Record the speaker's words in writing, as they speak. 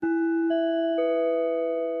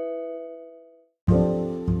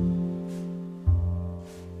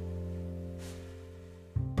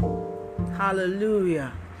Hallelujah.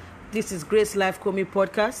 This is Grace Life Komi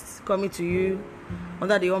Podcast coming to you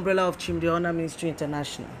under the umbrella of Chimdi Honor Ministry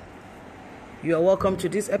International. You are welcome to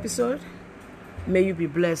this episode. May you be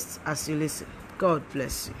blessed as you listen. God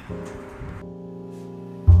bless you.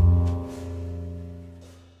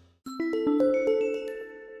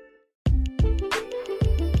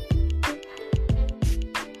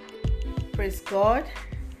 Praise God.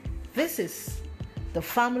 This is the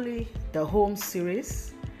Family, the Home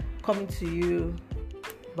series coming to you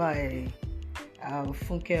by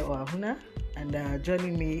Funke Oahuna, and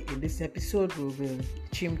joining me in this episode will be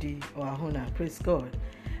Chimdi Oahuna. Praise God.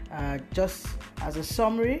 Just as a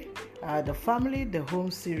summary, the Family, the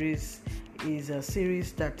Home series is a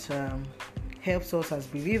series that helps us as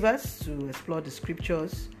believers to explore the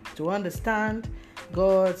scriptures, to understand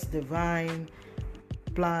God's divine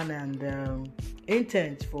plan and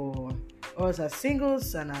intent for us as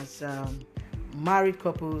singles and as married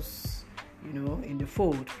couples, in the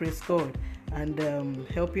fold. Praise God. And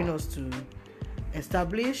helping us to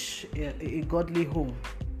establish a godly home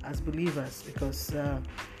as believers, because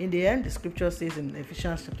in the end, the scripture says in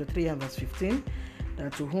Ephesians chapter 3 and verse 15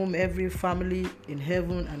 that to whom every family in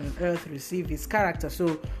heaven and on earth receive his character.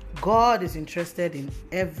 So God is interested in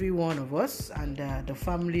every one of us and the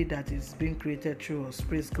family that is being created through us.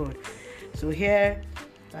 Praise God. So here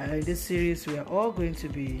in this series, we are all going to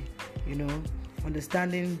be,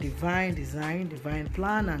 understanding divine design, divine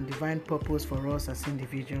plan, and divine purpose for us as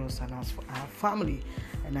individuals and as for our family.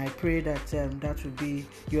 And I pray that that will be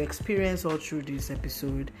your experience all through this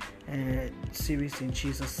episode series in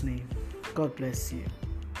Jesus' name. God bless you.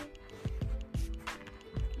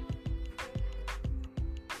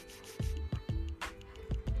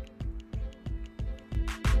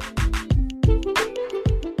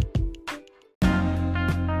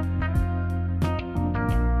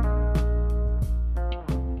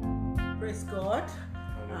 Praise God.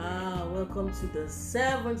 Welcome to the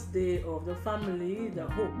 7th day of the family, the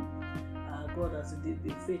home. God has indeed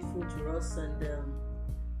been faithful to us, and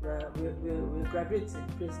we're graduating,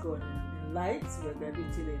 praise God, in light, we're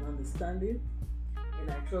graduating in understanding,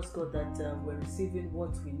 and I trust God that we're receiving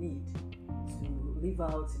what we need to live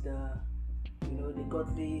out the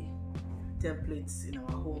godly templates in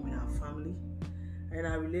our home, in our family, and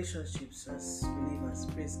our relationships as believers.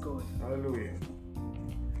 Praise God. Hallelujah.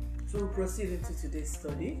 So we'll proceed into today's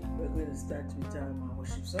study. We're going to start with our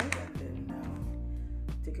worship song and then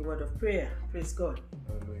take a word of prayer. Praise God.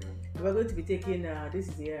 Hallelujah. We're going to be taking, this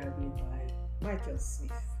is the year I read by Michael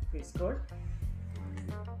Smith. Praise God.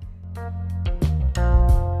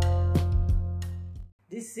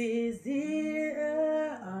 This is the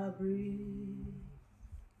air I breathe.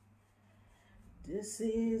 This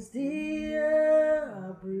is the air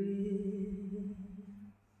I breathe.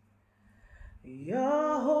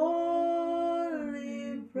 Your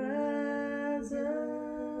holy presence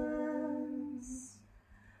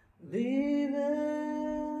living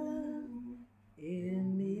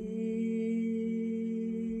in me.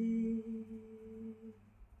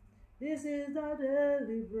 This is the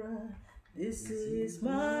daily bread. This is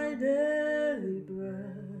my daily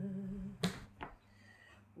bread.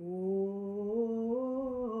 Oh,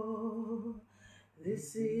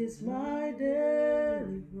 this is my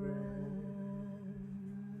daily bread.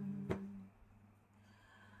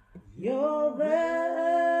 Your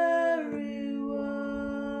very word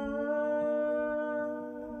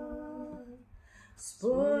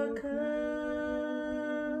spoken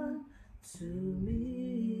to me,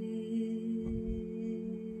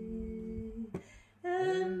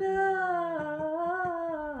 and I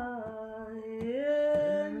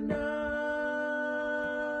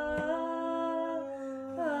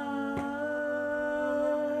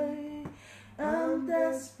am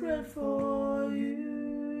desperate for you.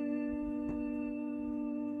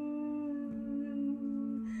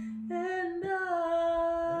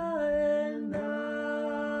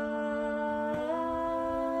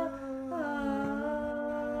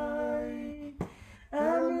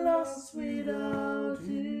 Without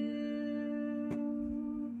you,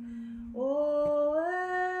 oh,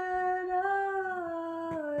 and I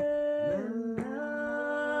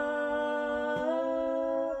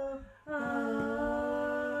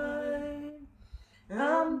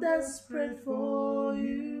am desperate for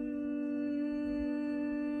you.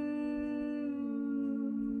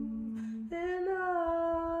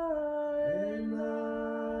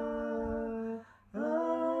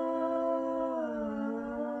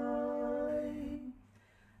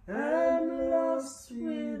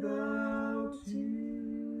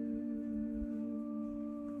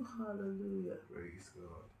 Hallelujah. Praise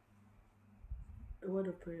God. A word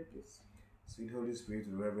of prayer, please. Sweet Holy Spirit,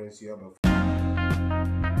 we reverence you, Abba.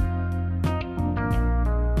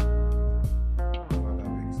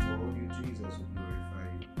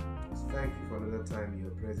 Thank you for another time in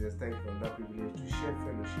your presence. Thank you for another privilege to share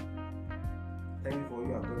fellowship. Thank you for what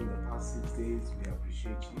you have done in the past 6 days. We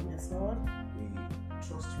appreciate you. Yes, Lord. We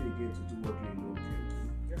trust you again to do what we alone can do.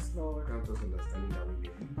 Yes, Lord. Grant us understanding that we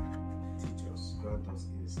may live. Teach us. Grant us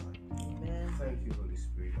insight. Amen. Thank you, Holy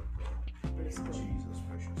Spirit of God. Praise In God. Jesus'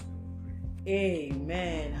 precious name we pray.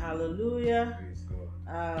 Amen. Hallelujah. Praise God.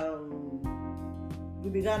 We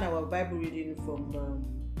began our Bible reading from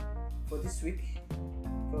for this week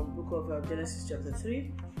from book of Genesis chapter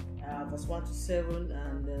 3, verse 1 to 7,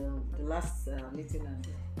 and the last meeting. And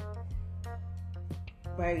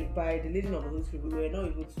by the leading of the Holy Spirit, we were not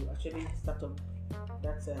able to actually start up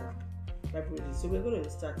that Bible reading. So we're going to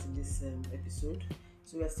start in this episode.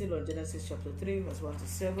 So we are still on Genesis chapter 3, verse 1 to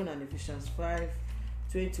 7, and Ephesians 5,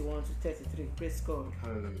 21 to 33. Praise God.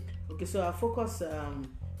 Hallelujah. Okay, so our focus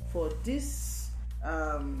for this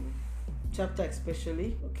chapter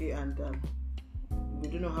especially, okay, and we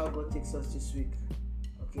don't know how God takes us this week.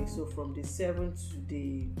 Okay, so from the 7th to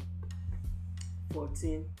the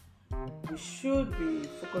 14th, we should be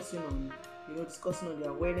focusing on, discussing on the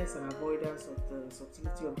awareness and avoidance of the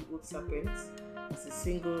subtlety of the old serpent as a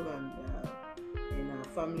single and in our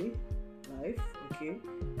family life. Okay,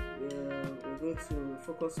 we're going to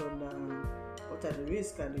focus on what are the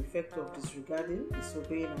risks and the effect of disregarding,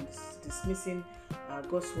 disobeying, and dismissing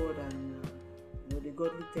God's word and the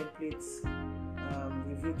godly templates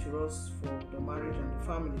revealed to us for the marriage and the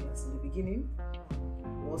family as in the beginning.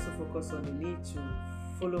 We also focus on the need to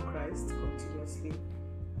follow Christ continuously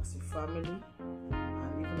as a family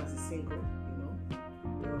and even as a single.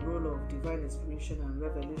 The role of divine inspiration and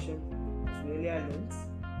revelation is really learned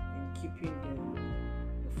in keeping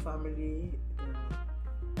the family,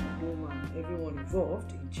 the home, and everyone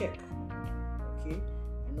involved in check. Okay,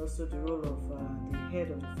 and also the role of the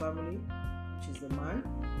head of the family, which is the man,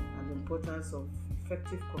 and the importance of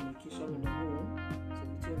effective communication in the home, so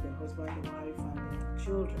between the husband, the wife, and the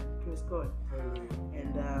children. Praise God.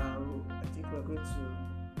 And I think we're going to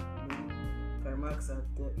climax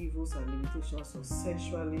at the evils and limitations of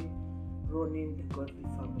sensually running the godly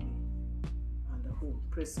family and the home.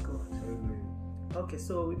 Praise God. Okay,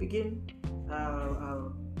 so we begin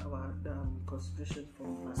our consideration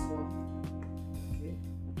from verse 1. Okay,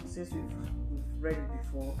 since we've read it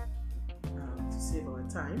before, to save our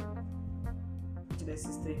time,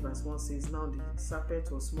 Genesis 3 verse 1 says, "Now the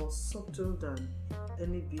serpent was more subtle than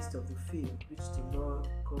any beast of the field which the Lord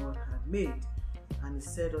God had made. And he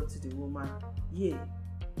said unto the woman, Yea,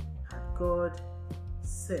 had God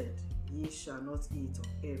said, Ye shall not eat of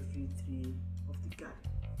every tree of the garden."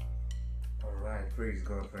 Alright, praise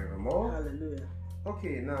God forevermore. Hallelujah.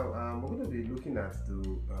 Okay, now we're going to be looking at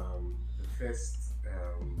the first,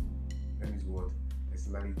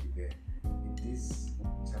 personality there. This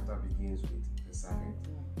chapter begins with the serpent.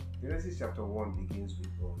 Genesis chapter 1 begins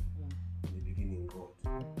with God. In the beginning, God.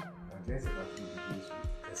 Genesis chapter 2 begins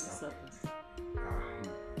with the serpent.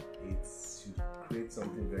 It should create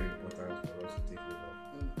something very important for us to take note of.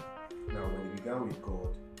 Now, when it began with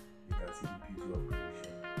God, you can see the beauty of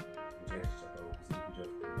creation. In Genesis chapter 1, you see the beauty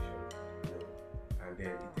of creation. And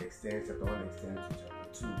then it extends, chapter 1 extends to chapter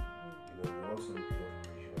 2. You also the beauty of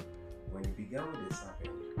creation. When it began with the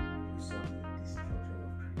serpent, we saw the destruction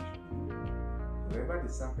of creation. Whenever the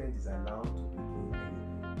serpent is allowed to begin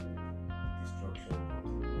anything, destruction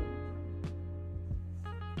comes.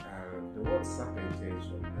 The word serpent here is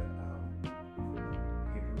from the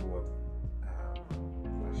Hebrew word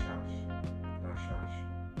lashash,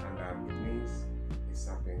 and it means a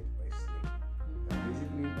serpent or a snake. And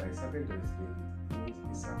basically, by a serpent or a snake, it means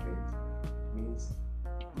a serpent means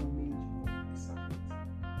image of a serpent.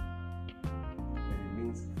 And it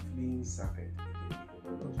means fleeing serpent, a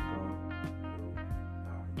mythological term.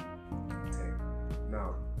 Now,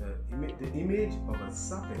 the image of a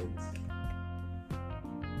serpent.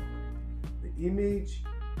 The image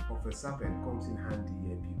of a serpent comes in handy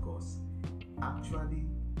here because actually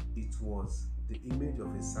it was the image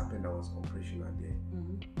of a serpent that was operational there.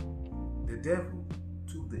 The devil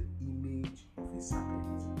took the image of a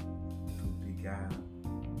serpent to beguile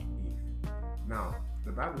Eve. Now,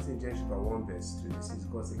 the Bible says in Genesis 1 verse 3, it says,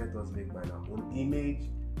 God said, "Let us make man our own image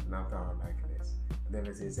and after our likeness." And then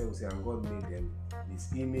verse 7 will say, "And God made them in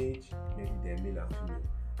his image, made them male and female."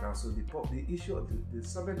 Now, so the issue of the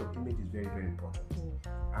subject of image is very, very important.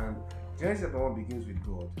 And Genesis 1 begins with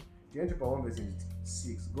God. Genesis 1 verse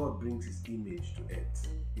 6, God brings his image to earth.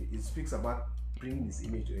 It speaks about bringing his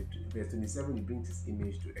image to earth. Verse 27, he brings his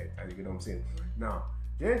image to earth. And you get what I'm saying? Now,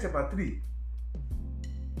 Genesis 3,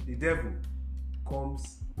 the devil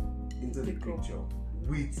comes into the picture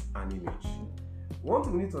with an image. One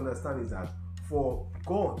thing we need to understand is that for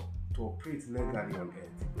God to to operate legally on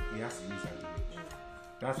earth, he has to use an image.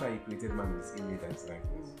 That's why he created man in his image and his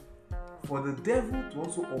likeness. For the devil to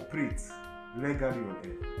also operate legally on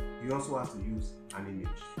earth, he also has to use an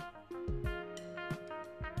image.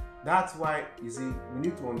 That's why, you see, we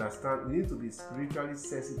need to understand, we need to be spiritually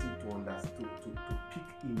sensitive to pick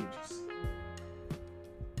images.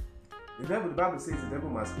 The Bible says the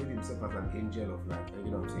devil masquerade himself as an angel of light.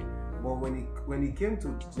 You know what I'm saying? But when he came to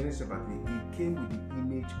Genesis chapter 3, he came with the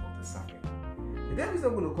image of the serpent. The devil is not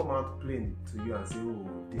going to come out plain to you and say, "Oh,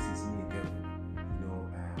 this is me, devil. You know,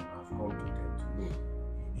 I've come to tempt you." No,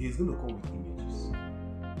 he's going to come with images.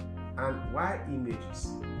 And why images?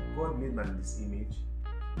 God made man in this image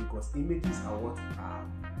because images are what are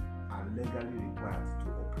legally required to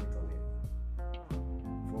operate on it.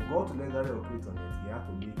 For God to legally operate on it, he had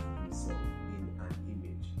to make himself in an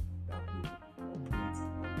image that would operate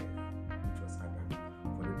on it, which was Adam.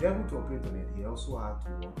 For the devil to operate on it, he also had to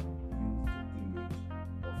use the image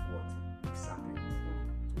of what? The serpent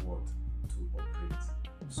to operate.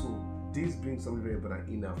 So this brings something very important.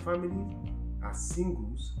 In our family, as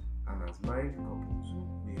singles and as married couples,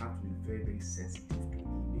 we have to be very, very sensitive to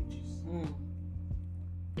images.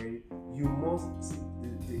 Okay? You must see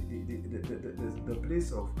the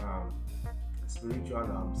place of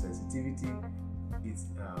spiritual sensitivity. It's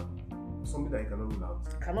something that you cannot rule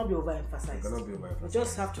out. Cannot be overemphasized. Cannot be overemphasized. We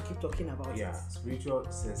just have to keep talking about it. Yeah, spiritual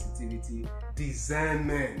sensitivity,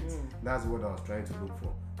 discernment. That's what I was trying to look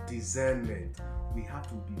for. Discernment. We have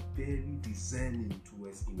to be very discerning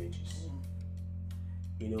towards images.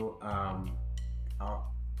 You know,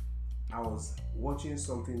 I was watching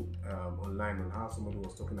something online on how somebody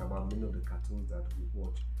was talking about many of the cartoons that we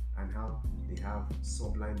watch and how they have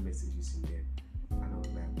sublime messages in them. And I was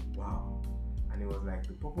like, wow. And it was like,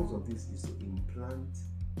 the purpose of this is to implant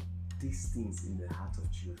these things in the heart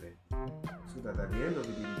of children, so that at the end of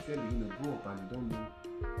the day, the children begin to grow up and they don't know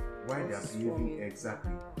why they are behaving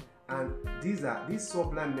exactly. And these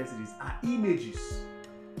sublime messages are images.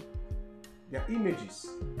 They are images.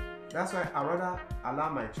 That's why I rather allow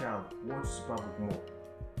my child watch Superbook more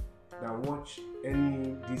than watch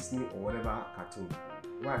any Disney or whatever cartoon.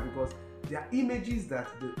 Why? Because they are images that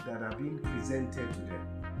are being presented to them.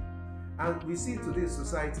 And we see today's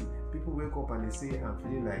society, people wake up and they say, "I'm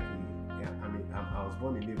feeling like I was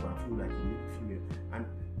born a male, but I feel like a female," and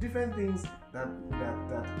different things that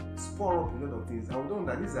spur up a lot of things. And we don't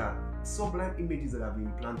know that these are sublime images that have been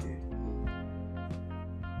implanted.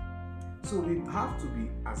 So we have to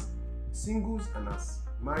be, as singles and as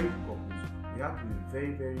married couples, we have to be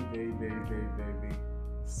very, very, very, very, very, very, very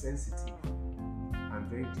sensitive and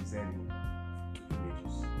very discerning to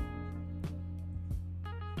images.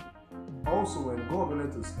 Also, when God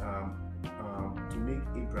wanted to make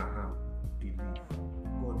Abraham believe,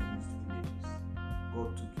 God used images.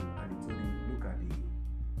 God took him and he told him, "Look at the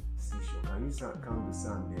seashore. Can you count the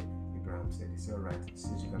sand there?" Abraham said, "It's all right.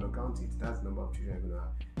 Since you cannot count it, that's the number of children you're going to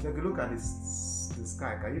have." So if you look at the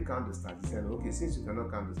sky, can you count the stars? He said, "Okay, since you cannot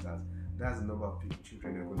count the stars, that's the number of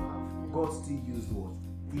children you're going to have." God still used what?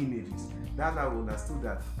 Images. That's how we understood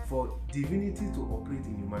that for divinity to operate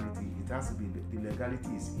in humanity, it has to be the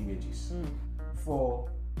legality is images. For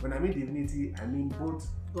when I mean divinity, I mean both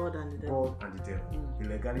God and the devil. The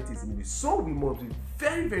legality is images. So we must be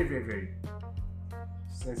very, very, very, very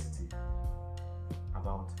sensitive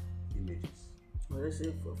about images. Well, let's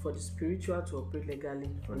say for the spiritual to operate legally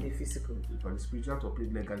in the physical. For the spiritual to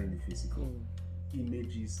operate legally in the physical,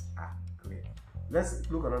 images are clear. Let's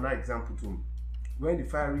look at another example too. When the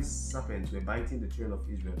fiery serpents were biting the children of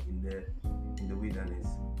Israel in the wilderness,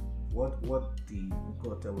 what did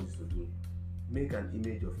God tell us to do? Make an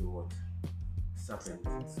image of a what? Serpent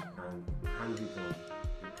and hang it on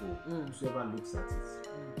a pole. Whoever looks at it,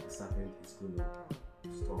 the serpent is going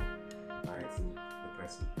to stop biting the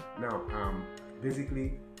person. Now,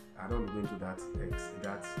 basically, I don't go into that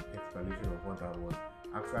explanation of what that was.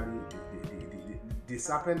 Actually, the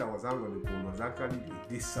serpent that was hung on the pole was actually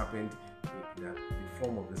this serpent, the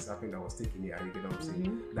form of the serpent that was taken here. You get what I'm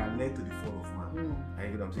saying? That led to the fall of man.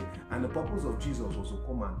 You get what I'm saying? And the purpose of Jesus was to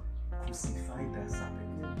come and crucify that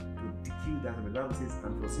serpent, to kill that serpent. The Bible says,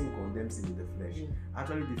 "And for sin condemns sin in the flesh."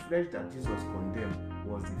 Actually, the flesh that Jesus condemned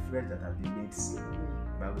was the flesh that had been made sin.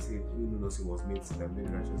 The Bible says, "We know no sin was made sin, that made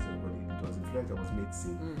righteous body." It was the flesh that was made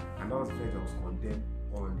sin, and that was the flesh that was condemned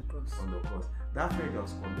on the cross. That flesh that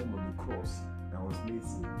was condemned on the cross, that was made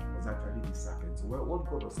sin, was actually the serpent. So what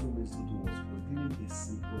God was telling them to do was giving a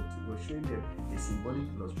symbol, was showing them a symbolic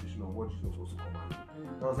illustration of what Jesus was commanding.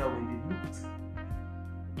 That was how when they looked,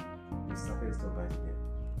 the serpent stopped biting them.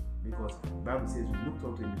 Because the Bible says, "We looked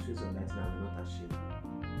unto him, the face of lightning and were not ashamed."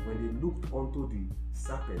 when they looked onto the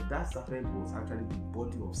serpent, that serpent was actually the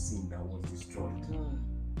body of sin that was destroyed,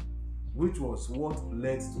 which was what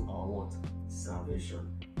led to our what? Salvation.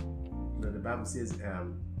 You know, the Bible says,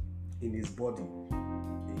 in his body,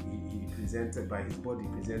 he presented, by his body,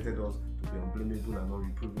 presented us to be unblameable and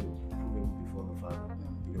unreprovable before the Father.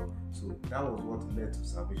 You know, so that was what led to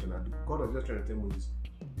salvation. And God was just trying to tell Moses,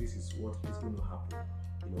 this is what is going to happen.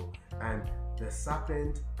 You know, and the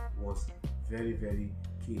serpent was very, very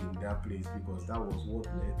key in that place, because that was what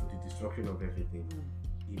led to the destruction of everything.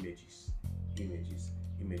 Images.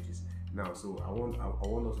 Now, so I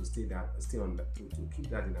want us to stay on that, to keep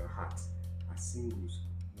that in our hearts. As singles,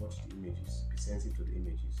 watch the images, be sensitive to the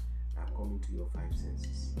images that are coming to your five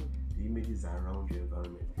senses. The images are around your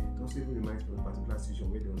environment. It also even reminds me of a particular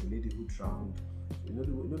situation where there was a lady who traveled. You know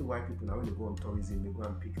the white people now, when they go on tourism, they go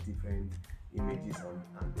and pick different images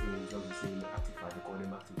and things, just the same artifacts, they call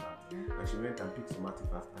them artifacts. And she went and picked some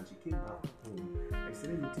artifacts, and she came back home and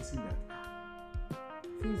started noticing that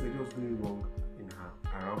things were just going wrong in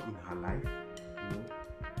her life. You know,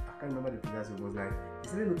 I can't remember the precise. It was like she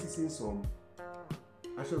started noticing some.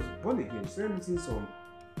 And she was born again. She started noticing some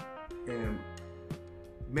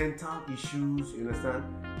mental issues. You understand?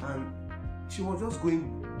 And she was just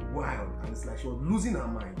going wild, and it's like she was losing her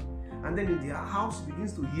mind. And then in their house, she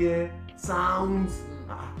begins to hear sounds.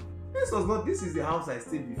 This is the house I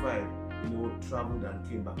stayed before I, traveled and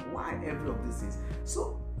came back. Why every of these things?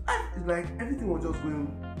 So it's like everything was just going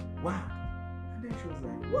wild. And then she was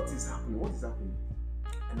like, what is happening?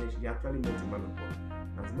 And then she actually met a man of God.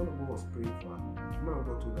 And the man of God was praying for her. The man of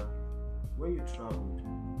God told her, when you traveled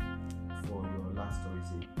for your last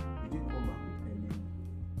tourism, you didn't come back with any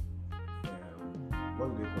what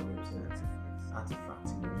do they call them?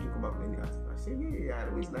 Artifacts. You didn't come back with any artifacts. She said, yeah, I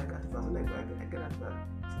always like artifacts. And I get artifacts.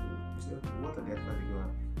 So she said, what are the artifacts you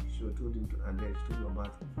have? She told him, and then she told him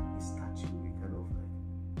about a statue, a kind of like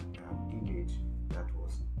image that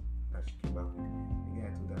she came back with. The guy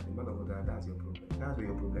told her, the man of God, that's your problem. That's where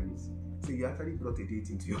your problem is. So you actually brought a date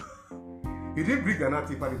into your you didn't bring an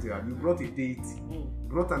artifact into your house, you brought a date,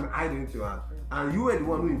 brought an idol into your house, and you were the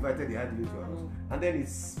one who invited the idol into your house, and then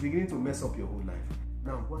it's beginning to mess up your whole life.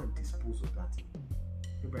 Now go and dispose of that thing.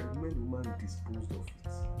 But by the moment the woman disposed of it,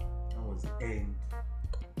 that was the end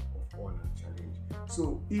of all her challenge.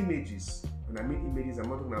 So images, when I mean images, I'm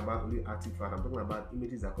not talking about only artifacts, I'm talking about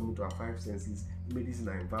images that come into our five senses, images in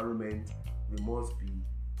our environment. We must be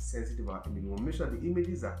sensitive about images. We want to make sure the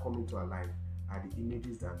images that come into our life are the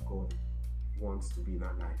images that God wants to be in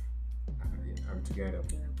our life. I'm together.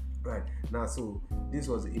 Yeah. Right. Now, so this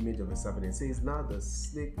was the image of a serpent. It says now the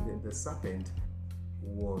snake, the serpent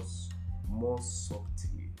was more subtle.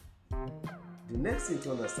 The next thing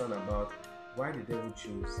to understand about why the devil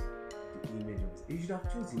chose the image of it, he should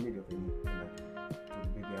have chosen the image of an to the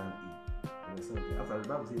baby and Eve. After the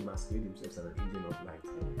Bible says he masquerade himself as an angel of light.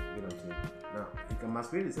 You know what I'm saying? Now, he can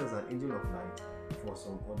masquerade himself as an angel of light for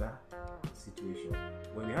some other situation.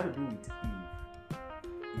 When he had to do with Eve,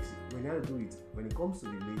 when it comes to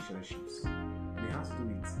relationships, when it has to do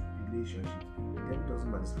with relationships, the devil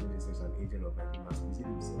doesn't masquerade himself as an angel of light. He masquerades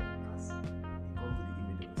himself as he comes to the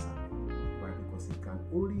image of a serpent. Why? Because he can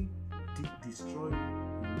only destroy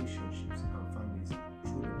relationships and families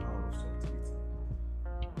through the power of subtlety.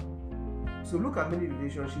 So look at many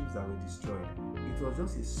relationships that were destroyed. It was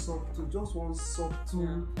just one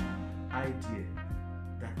subtle idea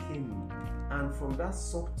that came in. And from that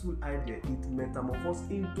subtle idea, it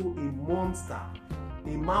metamorphosed into a monster, a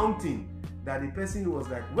mountain that the person was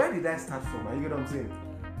like, where did I start from? You get what I'm saying?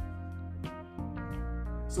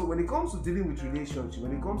 So when it comes to dealing with relationships,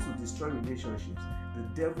 when it comes to destroying relationships, the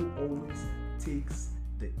devil always takes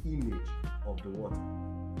the image of the what?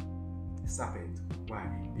 Serpent. Why?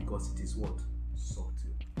 Because it is what? Subtle.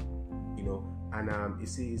 You know, and he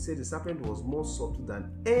said the serpent was more subtle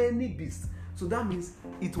than any beast. So that means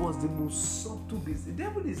it was the most subtle beast. The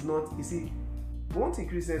devil is not, you see, one thing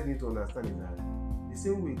Christians need to understand is that the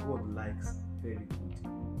same way God likes very good,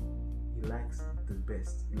 he likes the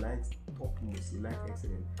best, he likes topmost, he likes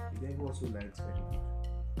excellent. The devil also likes very good.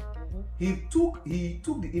 He took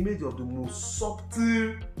the image of the most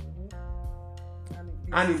subtle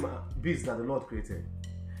animal beast that the Lord created.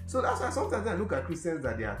 So that's why sometimes I look at Christians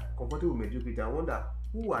that they are comfortable with mediocrity. I wonder,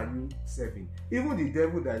 who are you serving? Even the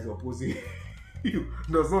devil that is opposing you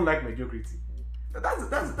does not like mediocrity. That's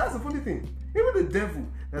the funny thing. Even the devil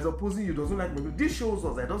that's opposing you doesn't like mediocrity. This shows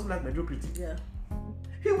us that he doesn't like mediocrity. Yeah.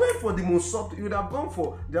 He went for the most subtle. He would have gone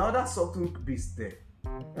for the other subtle beast there.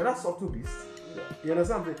 The other subtle beast. Yeah. You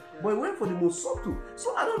understand? Yeah. But he went for the most subtle.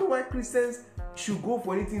 So I don't know why Christians should go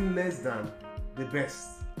for anything less than the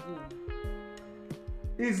best.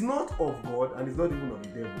 It's not of God and it's not even of the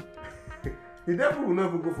devil. The devil will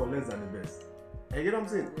never go for less than the best. You get what I'm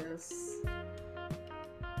saying? Yes.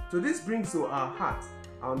 So this brings to our heart,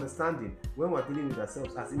 our understanding, when we're dealing with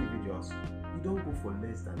ourselves as individuals. You don't go for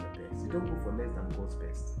less than the best. You don't go for less than God's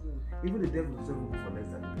best. Even the devil doesn't go for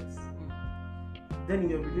less than the best. Then in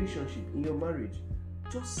your relationship, in your marriage,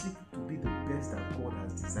 just seek to be the best that God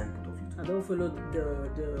has designed both of you to I be. don't follow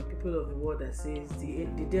the people of the world that says the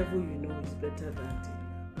devil you know is better than the.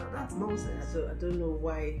 That's nonsense. I don't know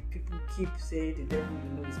why people keep saying the devil you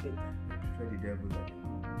know is better. I prefer the devil that,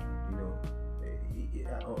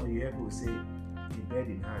 or you hear people say, a bird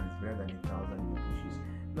in hand is better than 1,000 in the bushes.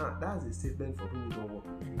 Now, that's a statement for people who don't work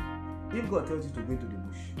with faith. If God tells you to go into the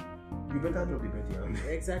bush, you better drop the bird in your hand.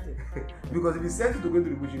 Exactly. Because if He sends you to go into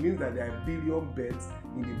the bush, it means that there are billion birds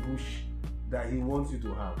in the bush that He wants you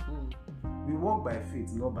to have. We walk by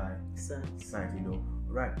faith, not by sight,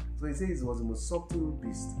 Right. So He says it was the most subtle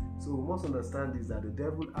beast. So we must understand is that the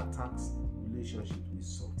devil attacks relationships with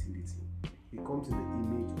subtlety. He comes in the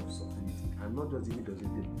image of subtlety, and not just the image of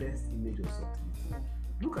it, the best image of subtlety.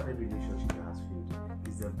 Look at every relationship that has failed.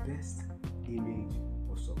 It's the best image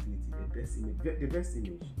of subtlety. The best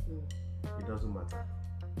image. It doesn't matter.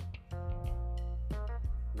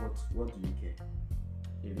 What do you care?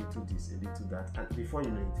 A little this, a little that, and before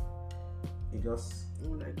you know it just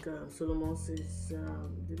like Solomon says,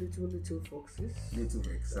 the little foxes.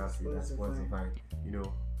 Exactly. That's what's divine.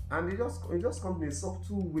 And it just comes in a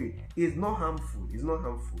subtle way. It's not harmful. It's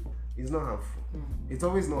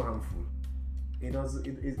always not harmful.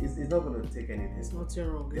 It's not going to take anything. It's nothing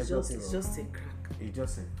wrong. It's just a crack. It's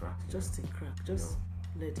just a crack. Just a crack. Just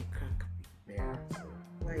let it crack be. Yeah. So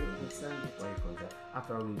why you concerned?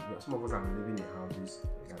 After all, some of us have been living in houses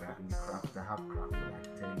that have cracked for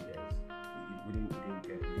like 10 years. We didn't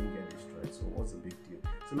get destroyed. So what's the big deal?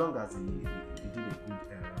 So long as he did a good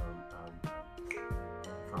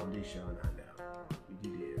foundation and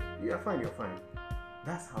you're fine.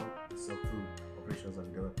 That's how subtle operations of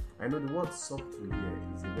the devil. I know the word subtle here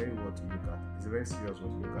is a very word to look at. It's a very serious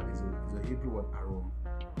word to look at. It's a Hebrew word arum,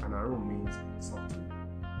 and arum means subtle,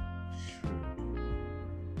 shrewd,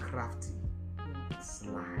 crafty,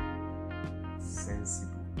 sly,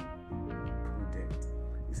 sensible, prudent.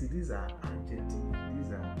 You see, these are adjectives.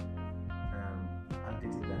 These are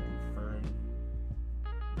adjectives that define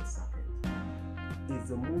the serpent. It's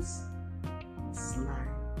the most sly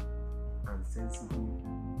and sensible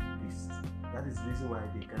beast. That is the reason why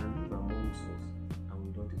they can live amongst us and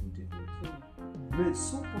we don't even take notice. But it's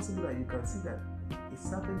so possible that you can see that a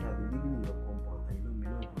serpent has been living in your compound and you may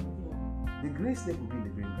not even know. The green snake will be in the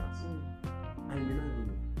green grass and you may not even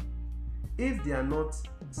know. If they are not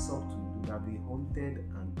subtle, they will be haunted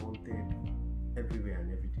everywhere and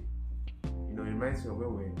every day. It reminds me of when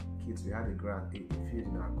we were kids, we had a field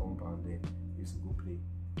in our compound there. We used to go play.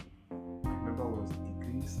 I remember once a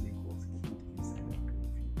green snake was hid inside that green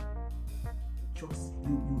field.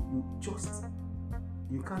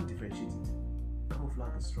 You can't differentiate it.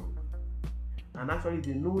 Camouflage is strong. And actually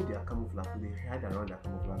they know their camouflage, so they hide around their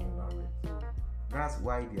camouflage environment. That's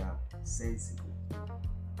why they are sensible.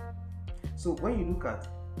 So when you look at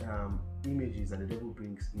images that the devil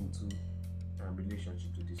brings into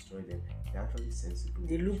relationship to destroy them, they're actually sensible.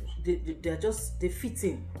 They fit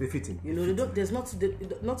in. They fit in.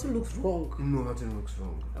 Nothing looks wrong. No, nothing looks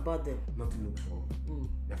wrong about them. Nothing looks wrong.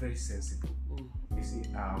 They're very sensible. You see,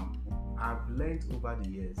 I've learned over the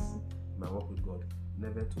years in my work with God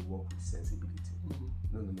never to work with sensibility.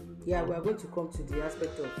 No. Yeah, we are going to come to the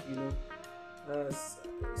aspect of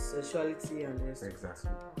sexuality and rest.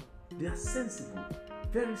 Exactly. They are sensible,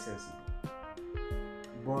 very sensible,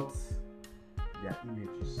 but they are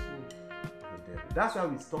images of the devil. That's why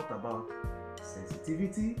we talked about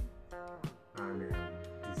sensitivity and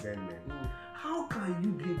discernment. How can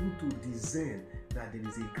you be able to discern that there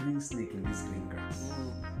is a green snake in this green grass?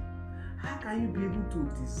 How can you be able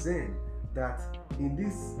to discern that in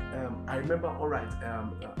this I remember,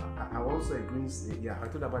 I also saw a green snake. Yeah, I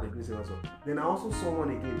told about the green snake also. Then I also saw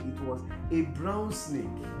one again. It was a brown snake,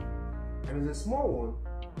 and it was a small one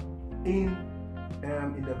in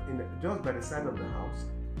the just by the side of the house.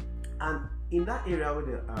 And in that area where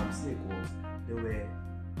the snake was, there were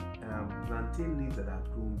plantain leaves that had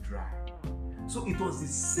grown dry. So it was the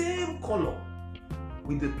same color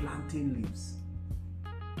with the plantain leaves.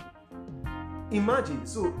 Imagine.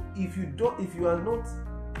 So if you are not,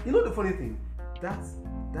 the funny thing, that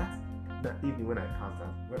evening when I passed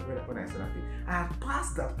that, when I saw that thing, I had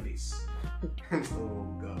passed that place. Oh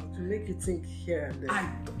God! To make you think here and there. I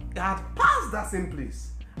had passed that same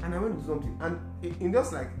place, and I went to something, and in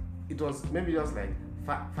just like it was maybe just like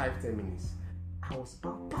 5-10 minutes, I was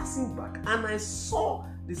passing back and I saw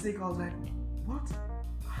the snake. I was like, what?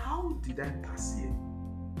 How did I pass here?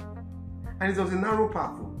 And it was a narrow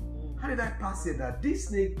path. How did I pass here that this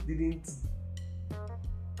snake didn't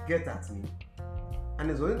get at me? And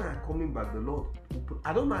as when I'm coming back, the Lord opened.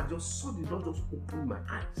 I don't know, I just saw the Lord just open my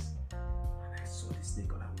eyes. And I saw the snake.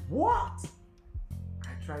 I was like, what?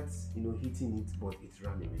 I tried, hitting it, but it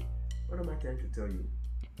ran away. What am I trying to tell you?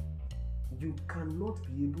 You cannot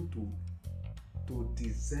be able to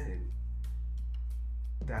discern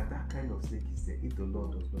that kind of snake is there if the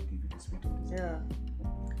Lord does not give you the spirit of discernment.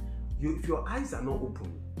 Yeah. If your eyes are not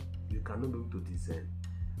open, you cannot be able to discern.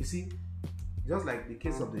 You see, just like the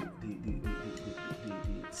case of the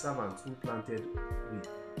servants who planted wheat,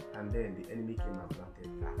 and then the enemy came and planted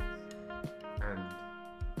tares. And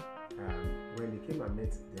when they came and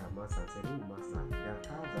met their master and said, "Oh, master, their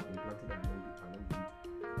tares have been planted among wheat,"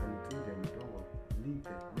 and he told them, "Don't worry, leave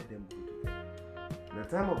them, let them grow together." In the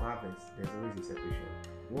time of harvest, there's always a separation.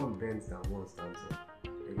 One bends down, one stands up.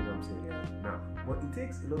 You know what I'm saying? Yeah. Now, but it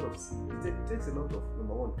takes a lot of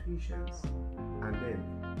number one, patience, and then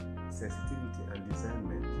sensitivity and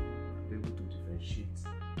discernment to be able to differentiate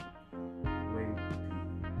when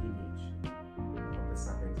the image of the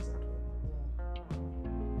serpent is at work.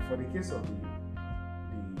 For the case of the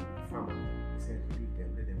farmer, he said, leave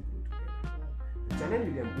them, let them grow together. The challenge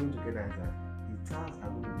with them growing together is that the tares are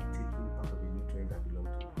going to be taking part of the nutrient that belong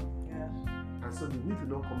to them. Yeah. And so the wheat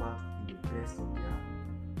will not come out in the best of their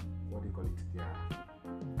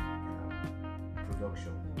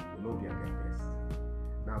production, will not be at their best.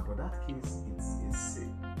 Now, but that case, it's a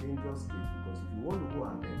dangerous case, because if you want to go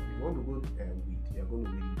ahead, if you want to go wheat, you're going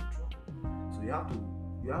to really be trouble. So you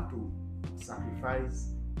have to sacrifice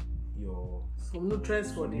some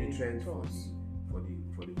nutrients for the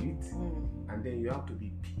wheat, and then you have to be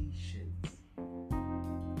patient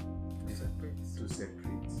to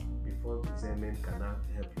separate before discernment can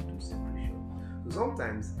help you do separation. So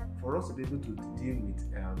sometimes, for us to be able to deal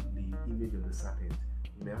with the image of the serpent,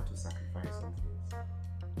 we may have to sacrifice some things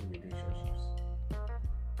in relationships.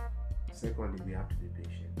 Secondly, we have to be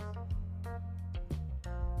patient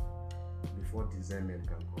before discernment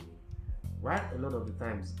can come in. Why a lot of the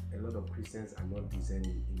times, a lot of Christians are not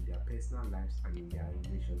discerning in their personal lives and in their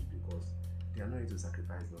relationships, because they are not ready to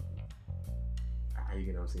sacrifice nothing. Are you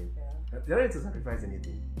getting what I'm saying? Yeah. They are not ready to sacrifice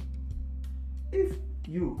anything. If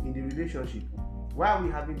you, in the relationship, why are we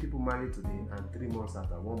having people married today and 3 months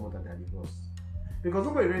after, 1 month after they're divorced? Because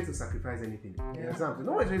nobody is ready to sacrifice anything. Yeah.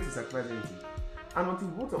 Nobody is ready to sacrifice anything. And until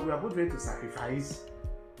we are both ready to sacrifice,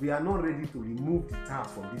 we are not ready to remove the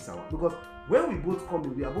task from this hour. Because when we both come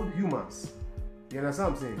in, we are both humans. You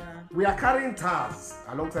understand what I'm saying? Yeah. We are carrying tasks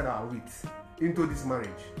alongside our wheat into this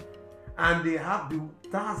marriage. And the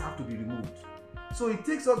tasks have to be removed. So it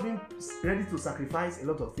takes us being ready to sacrifice a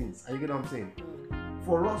lot of things. Are you getting what I'm saying?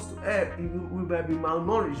 For us to help, we might be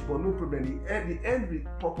malnourished, but no problem. The end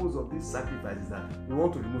purpose of this sacrifice is that we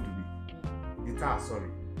want to remove the task, so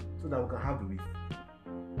that we can have the wheat.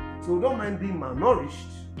 So we don't mind being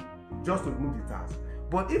malnourished just to remove the task.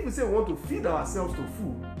 But if we say we want to feed ourselves to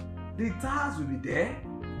food, the task will be there,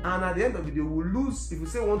 and at the end of the day, we'll lose. If we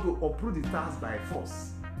say we want to uproot the task by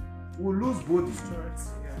force, we'll lose both the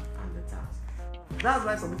strength and the task. That's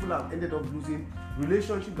why some people have ended up losing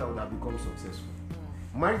relationships that would have become successful.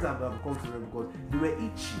 Marriages that have become successful because they were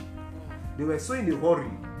itchy. They were so in a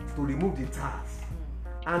hurry to remove the task.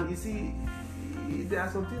 And you see, there are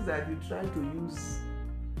some things that you try to use.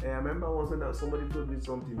 I remember once when somebody told me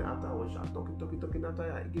something after I was talking.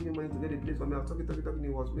 After I gave him money to get a place for me, I was talking. He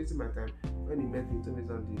was wasting my time. When he met me, he told me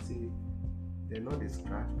something. He said, "They're not a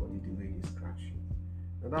scratch body the way you scratch you."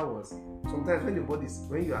 Now that was sometimes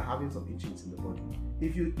when you are having some itchings in the body,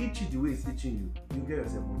 if you itch it the way it's itching you, you get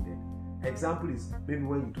yourself wounded. Example is maybe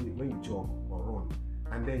when you jog or run,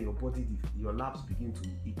 and then your body, your labs begin to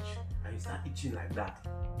itch, and you start itching like that,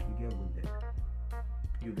 you get wounded.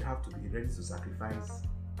 You have to be ready to sacrifice.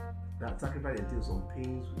 That sacrifice entails some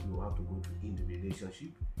pains you have to go through in the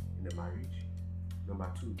relationship, in the marriage.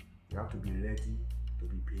 Number 2, you have to be ready to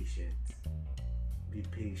be patient. Be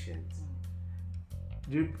patient.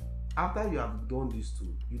 After you have done these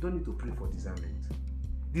 2, you don't need to pray for discernment.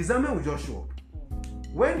 Discernment will just show up.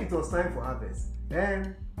 When it was time for harvest,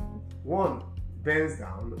 then one bends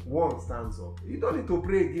down, one stands up. You don't need to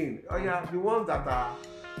pray again. Oh yeah, the ones that are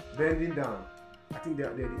bending down, I think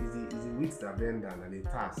there is the wheat that bend down and the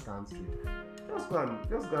task stands straight. Just go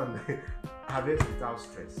and harvest without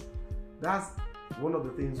stress. That's one of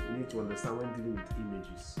the things we need to understand when dealing with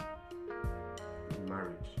images in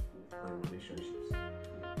marriage or in relationships.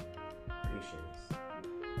 Patience,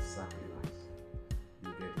 sacrifice, you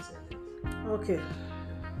get discernment. Okay.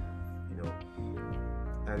 You know,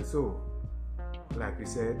 and so, like we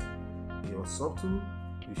said, you're subtle.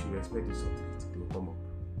 You should respect the subtlety. They will come up.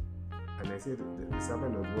 And I said the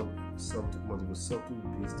serpent was what subtle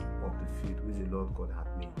beast of the field which the Lord God had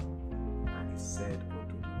made. And he said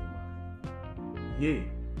unto the woman, Yea,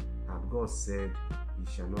 and God said, Ye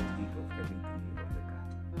shall not eat of every tree of the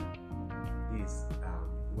garden. This is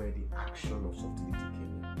where the action of subtlety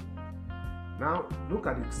came in. Now, look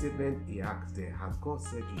at the statement he asked there. Has God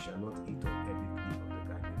said, You shall not eat of every tree of the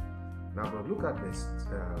garden? Now, but look at verse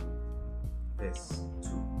 2.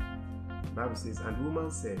 The Bible says, And the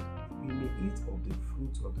woman said, We may eat of the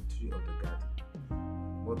fruit of the tree of the garden,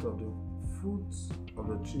 but of the fruit of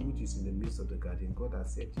the tree which is in the midst of the garden, God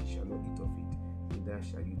has said, Ye shall not eat of it, neither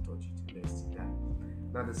shall you touch it, lest ye die.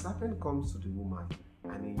 Now the serpent comes to the woman,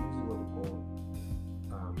 and he uses what we call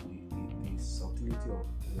the subtlety of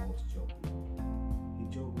words juggling. He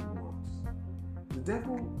juggles words. The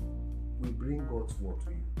devil will bring God's word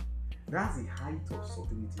to you. That's the height of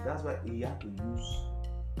subtlety. That's why he had to use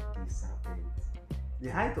the serpent. The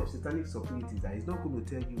height of satanic subtlety is that he's not going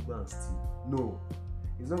to tell you go and steal. No.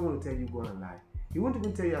 He's not going to tell you go and lie. He won't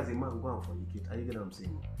even tell you as a man go and fornicate. Are you get what I'm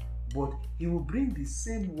saying? But he will bring the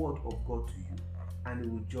same word of God to you, and he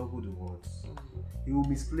will juggle the words. He will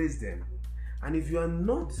misplace them. And if you are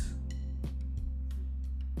not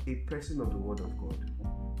a person of the word of God,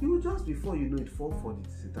 you will just before you know it fall for the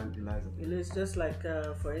satanic lies of it. It's just like,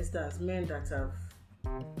 for instance, men that have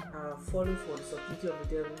fallen for the subtlety of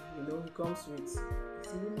the devil. You know, he comes with, see,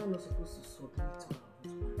 women are not supposed to submit to her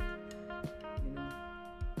husband. You know,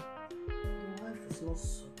 your wife is not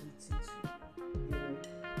submitting to you. You know,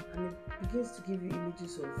 and it begins to give you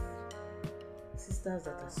images of sisters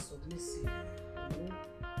that are submissive. You know,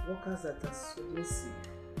 workers that are submissive.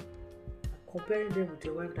 Comparing them with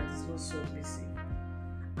your wife that is not submissive.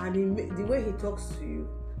 And the way he talks to you,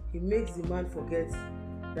 he makes the man forget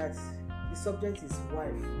that the subject is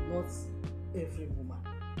wife, not every woman,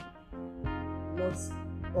 not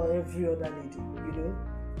or every other lady, you know,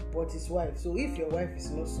 but his wife. So if your wife is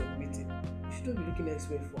not submitting, you shouldn't be looking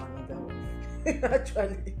elsewhere for another wife.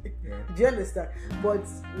 Actually, yeah. Do you understand? But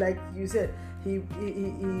like you said, he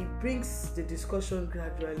brings the discussion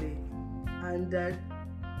gradually, and that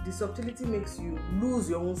the subtlety makes you lose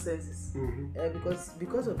your own senses,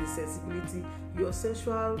 because of the sensibility, your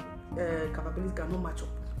sexual capabilities cannot match up.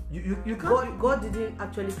 You can't. God didn't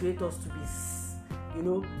actually create us to be, you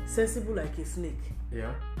know, sensible like a snake.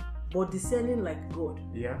 Yeah. But discerning like God.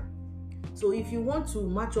 Yeah. So if you want to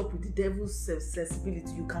match up with the devil's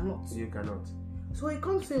sensibility, you cannot. You cannot. So he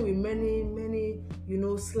comes in with many, you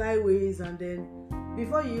know, sly ways, and then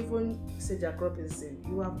before you even say Jack Robinson,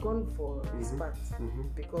 you have gone for his part,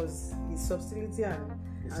 because his subtlety and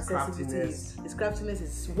sensibility, his craftiness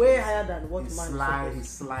is way higher than what man is. His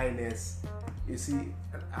slyness. You see,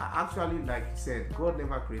 actually, like you said, God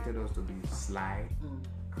never created us to be sly,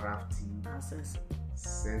 crafty,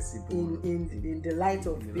 sensible. In the light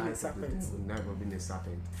of being a serpent. Never been a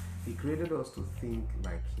serpent. He created us to think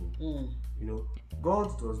like him. You know,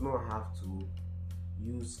 God does not have to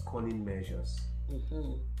use cunning measures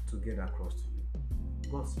to get across to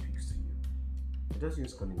you. God speaks to you. He doesn't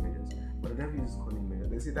use cunning measures, but the devil uses cunning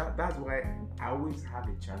measures. You see, that's why I always have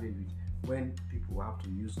a challenge with when people have to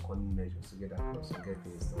use cunning measures to get across and get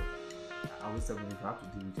things done. I always tell them, if I have to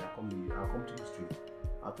deal with you, I'll come to you straight.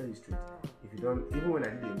 I'll tell you straight. If you don't, even when I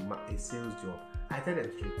did a sales job, I tell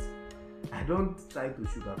them straight. I don't try to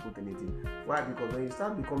sugarcoat anything. Why? Because when you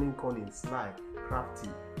start becoming cunning, sly,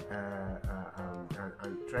 crafty,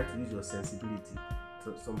 and try to use your sensibility,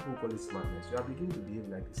 so some people call it smartness, you are beginning to behave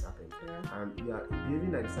like the serpent, and you are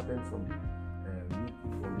behaving like the serpent from the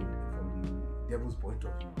devil's point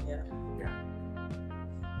of view.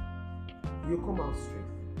 You come out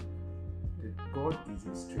straight. God is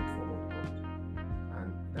a straightforward God,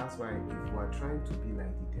 and that's why if you are trying to be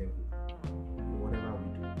like the devil, whatever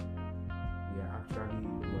we do, we are actually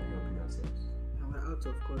not helping ourselves. And we're out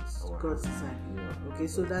of God's design. Okay,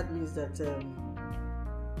 so that means that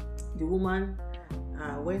the woman,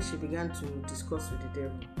 when she began to discuss with the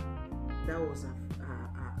devil, that was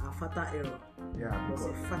a fatal error. It was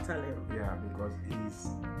a fatal error. Yeah, because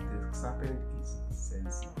the serpent is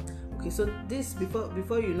sensitive. Okay, so this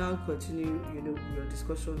before you now continue, you know, your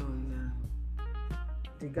discussion on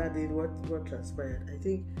regarding what transpired, I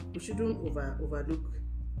think we shouldn't overlook.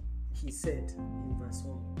 He said in verse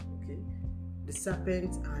 1, okay, the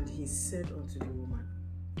serpent, and he said unto the woman,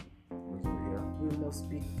 we must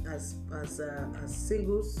be as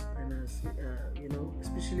singles, and as you know,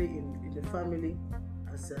 especially in the family,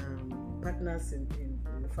 as partners in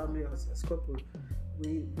the family, as couple,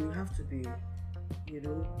 we have to be,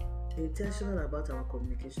 intentional about our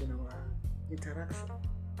communication, our interaction.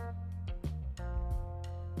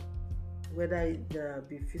 Whether it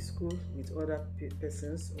be physical with other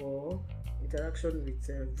persons or interaction with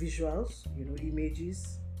visuals,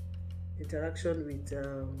 images, interaction with,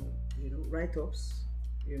 write-ups,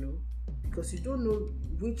 because you don't know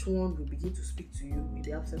which one will begin to speak to you in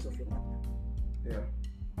the absence of your partner. Yeah.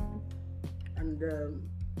 And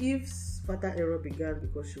Eve's fatal error began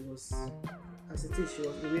because she was, as it is, she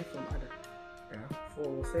was away from Adam. Yeah. For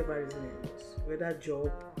whatever reason it was, whether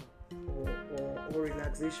job or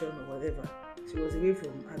relaxation or whatever. She was away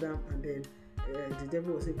from Adam, and then the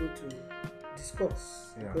devil was able to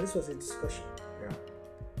discuss. Yeah. Because this was a discussion. Yeah.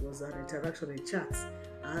 It was an interaction, a chat.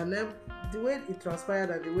 And the way it transpired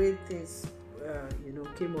and the way things,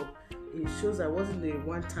 came up, it shows that it wasn't a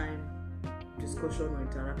one-time discussion or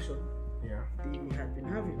interaction they had been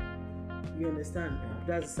having. You understand? Yeah.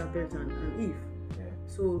 That's the serpent and Eve. Yeah.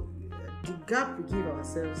 So the gap we give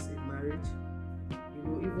ourselves in marriage,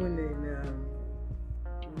 even in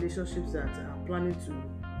relationships that are planning to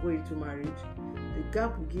go into marriage, the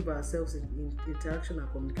gap we give ourselves in interaction and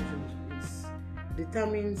communication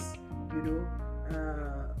determines,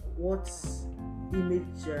 what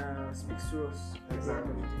image speaks to us.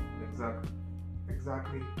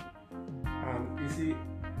 Exactly. And you see,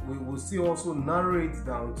 we will still also narrow it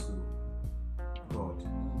down to God.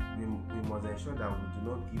 We must ensure that we do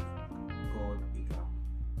not give God a gap,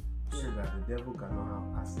 so that the devil cannot have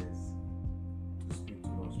access to speak to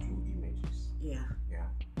us through images. Yeah.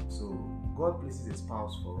 So God places a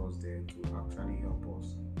spouse for us there to actually help us,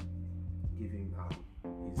 give him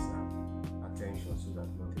his attention, so that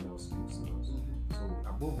nothing else speaks to us. Mm-hmm. So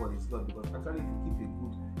above all is God, because actually if you keep a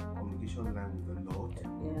good communication line with the Lord,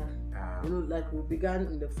 like we began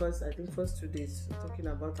in the first 2 days talking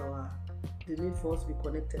about the need for us to be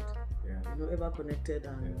connected. Yeah. Ever connected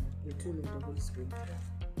and in tune with the Holy Spirit.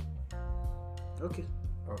 Yeah. Okay.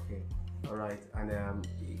 All right. And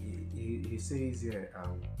he says here,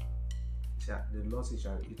 the Lord says,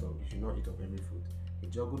 you should not eat of every fruit.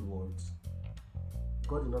 In juggled words,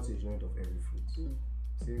 God did not say you should not eat of every fruit.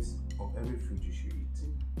 He says of every fruit you should eat.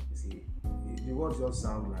 You see, the words just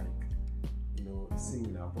sound like,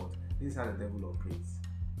 similar, but this is how the devil operates.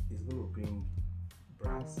 He's going to bring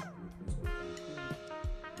brass in the place of gold.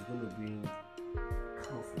 He's going to bring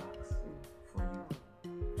camouflage for you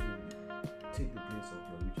to take the place of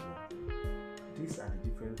the original. These are the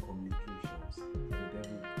different communications the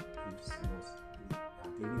devil gives us in our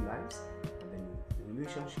daily lives, and then in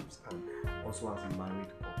relationships, and also as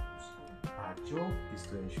married couples. Our job is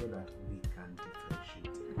to ensure that we can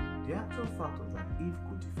differentiate. The actual fact was that Eve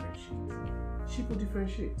could differentiate. She could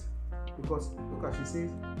differentiate, because look at she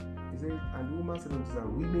says, and the woman said unto her,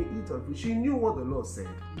 we may eat of it. She knew what the Lord said,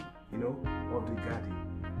 of the garden.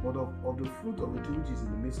 But of the fruit of the tree which is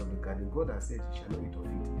in the midst of the garden, God has said, you shall not eat of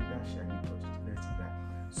it, neither shall you touch it, lest you die.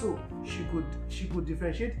 So she could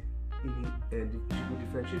differentiate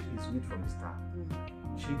his wheat from the star.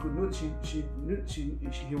 She could know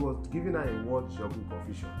he was giving her a word juggle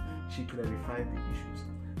confusion. She clarified the issues.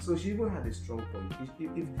 So she even had a strong point.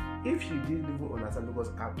 If she didn't even understand, because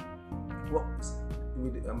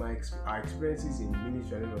with our experiences in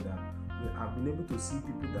ministry and all that, I've been able to see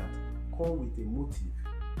people that come with a motive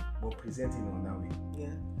but presenting on that way.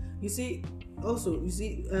 Yeah. You see,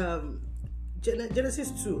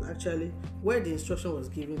 Genesis 2 actually, where the instruction was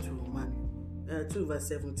given to man, 2 verse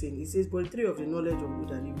 17, it says, but the tree of the knowledge of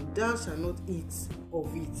good and evil, thou shalt not eat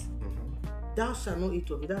of it. Mm-hmm. Thou shalt not eat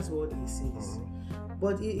of it. That's what he says. Mm-hmm.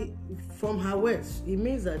 But from her words, it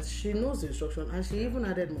means that she knows the instruction, and she even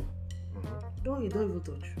added more. Mm-hmm. Don't even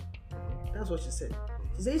touch. Mm-hmm. That's what she said.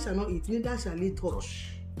 She said, you shall not eat, neither shall he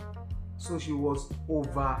touch. So she was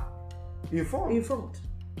over informed.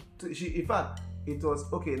 In fact, it was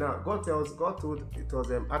okay. Now God told it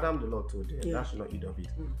was Adam the Lord told her that should not eat of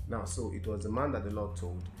it. Now, so it was the man that the Lord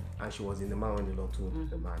told, and she was in the man when the Lord told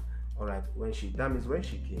the man. All right, when she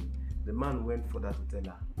came, the man went further to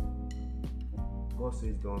tell her. God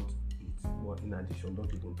says don't eat, but in addition,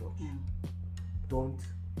 don't even touch. Don't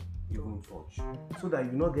even touch, so that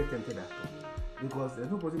you not get tempted at all. Because there's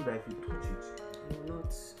no possibility that if you touch it,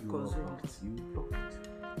 you will block it.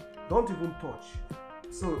 Don't even touch.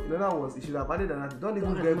 So in other words, you should have added that. Don't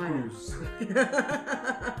even get close.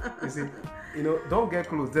 You see, don't get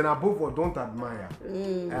close. Then above all, don't admire.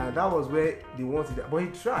 And that was where they wanted it. But he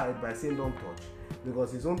tried by saying don't touch,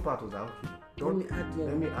 because his own part was that, okay,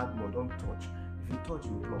 let me add more. Don't touch. If you touch,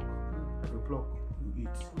 you block. If you block, you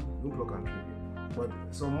eat. You block and drink. But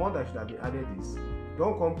some more that should have been added is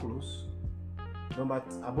don't come close.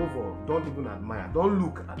 Above all, don't even admire. Don't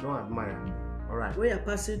look and don't admire. All right. When you're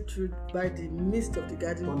passing through by the midst of the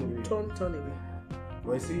garden, turn away.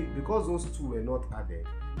 But you see, because those two were not added,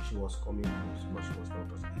 she was coming close, but she was not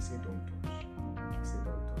touched. He said, don't touch. He said,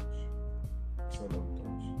 don't touch. He said, don't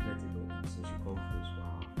touch. Let it go. So she come close.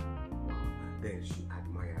 Wow. Then she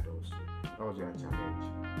admired also. That was your challenge.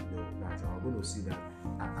 You know, that I'm going to see that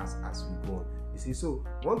as we go on. You see, so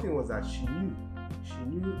one thing was that she knew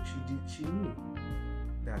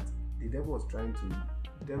that the devil was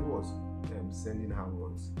sending her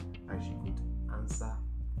words, and she could answer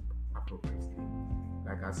appropriately.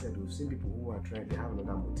 Like I said, we've seen people who are trying, they have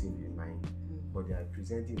another motive in mind, but they are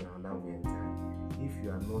presenting another way in time. If you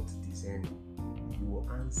are not discerning, you will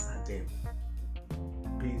answer them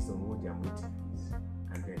based on what their motive is,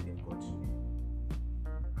 and then they've got you.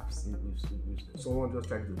 I've seen, someone just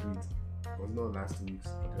tried to do it. It was not last 2 weeks,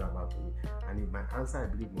 but about me. And if my answer, I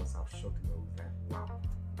believe, must have shocked them. Like, wow,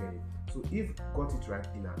 get it. So if got it right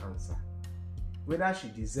in her answer, whether she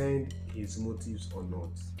discerned his motives or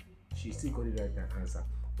not, she still got it right in her answer.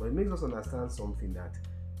 But it makes us understand something, that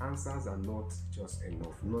answers are not just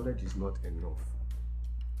enough. Knowledge is not enough.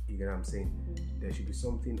 You get what I'm saying? There should be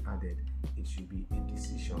something added. It should be a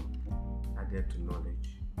decision added to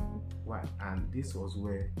knowledge. Why? And this was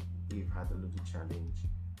where Eve had a little challenge.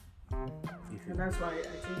 And that's why I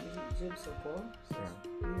think James Paul says,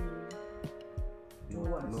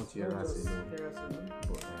 not hearers alone,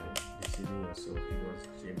 but deceiving yourself. It was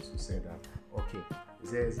James who said that. Okay, it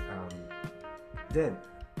says, then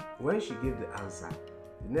when she gave the answer,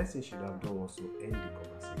 the next thing she would have done was to end the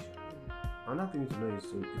conversation. Another thing to know is,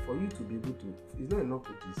 so for you to be able to, it's not enough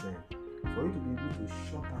to discern. For you to be able to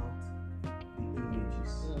shut out the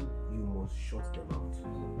images, you must shut them out.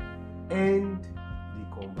 End the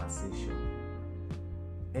conversation.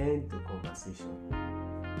 End the conversation.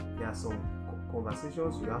 There are some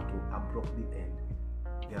conversations you have to abruptly end.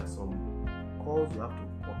 There are some calls you have to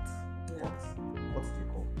cut. Cut the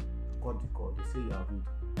call. Cut the call. They say you are rude.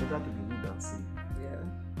 Better to be rude than say.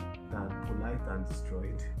 Than polite and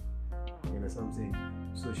destroyed. You know what I'm saying?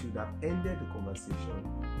 So she would have ended the conversation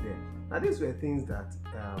there. Now these were things that,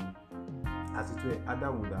 as it were,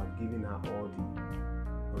 Adam would have given her all the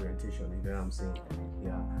orientation. You know what I'm saying?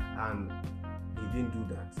 Yeah. And he didn't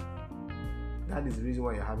do that. That is the reason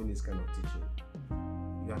why you're having this kind of teaching.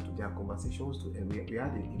 You have to, there are conversations to, and we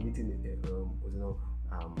had a meeting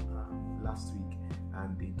last week,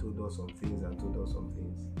 and they told us some things and told us some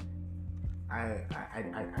things. I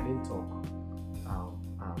didn't talk.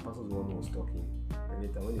 Pastor one was talking, and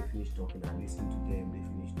later when they finished talking, I listened to them. They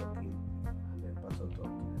finished talking, and then Pastor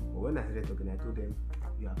talked. But when I started talking, I told them,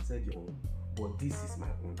 "You have said your own, but this is my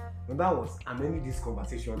own." And that was, I'm ending this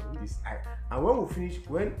conversation in this. And when we finished,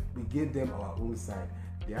 when we gave them our own side,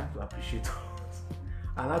 they have to appreciate us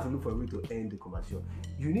and have to look for a way to end the conversation.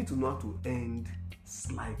 You need to know how to end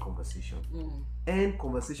sly conversation. End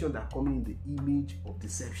conversation that come in the image of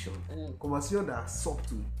deception. Conversation that are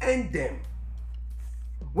subtle. End them.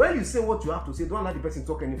 When you say what you have to say, don't let the person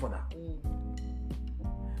talk any further.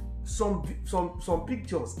 Some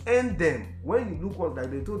pictures, end them. When you look on,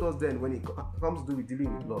 like they told us then, when it comes to do with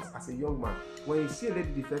dealing with loss, as a young man, when you see a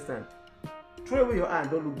lady the first time, throw away your eye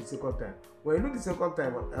and don't look the second time. When you look the second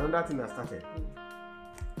time, another thing has started.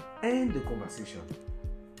 End the conversation.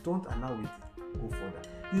 Don't allow it to go further.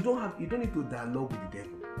 You don't need to dialogue with the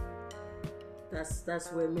devil.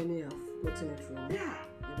 That's where many have gotten it wrong. Yeah.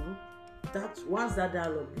 You know, that once that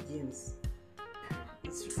dialogue begins,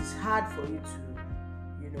 it's hard for you to,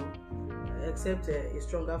 you know, accept a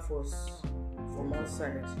stronger force from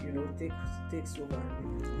outside. You know, takes over.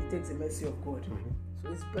 It takes the mercy of God. So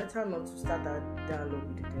it's better not to start that dialogue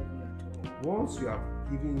with the devil at all. Once you have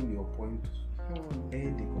given him your point,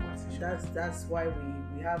 end the conversation. That's why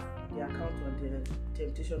we have the account on the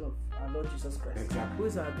temptation of our Lord Jesus Christ. Exactly. Who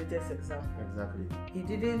is our greatest example. Exactly. He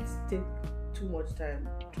didn't take too much time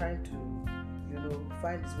trying to, you know,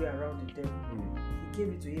 find his way around the devil. He gave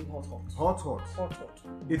it to him hot.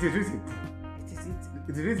 It is written.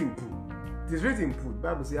 It is written.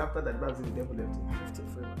 Bible says after that, Bible says the devil left him.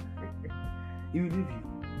 Forever. He will leave you.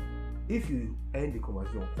 If you end the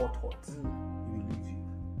conversation hot, he will leave you.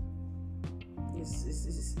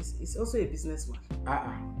 It's also a businessman.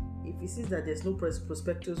 If he sees that there's no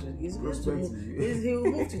prospectus, he will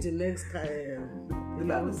move to the next the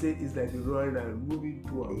Bible says it's like roaring and moving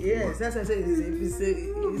to and yes, that's what I say.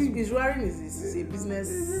 His roaring is a business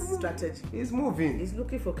strategy. He's moving. He's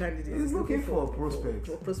looking for candidates. He's looking for prospects.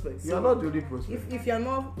 For prospects. You are not the only prospect. If you are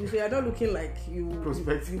not looking like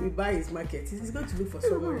you buy his market, he's going to look for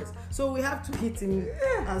someone else. So we have to hit him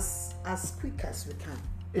as quick as we can.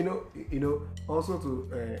 Also to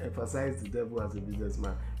emphasize the devil as a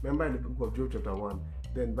businessman. Remember in the book of Job chapter 1,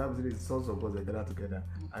 then the Bible says the sons of God were gathered together,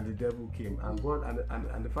 and the devil came, and God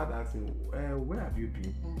and the father asked him, where have you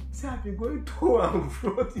been? He said, I've been going to and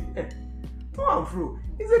fro here. To and fro.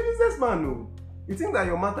 He's a businessman, no. You think that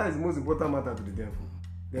your matter is the most important matter to the devil?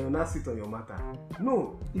 They will not sit on your matter.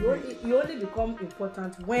 No. You only become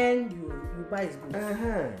important when you buy his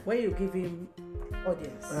goods. When you give him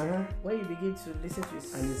audience. When you begin to listen to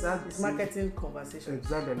his marketing conversation.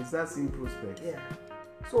 Exactly. And he starts seeing prospects. Yeah.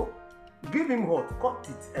 So give him hot, cut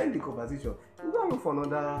it, end the conversation. You go look for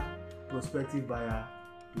another prospective buyer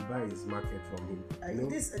to buy his market from him.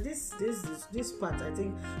 This part, I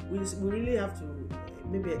think we really have to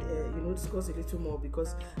maybe discuss a little more,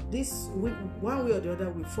 because one way or the other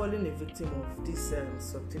we've fallen a victim of this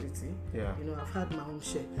subtlety. Yeah. I've had my own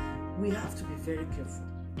share. We have to be very careful.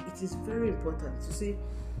 It is very important to see.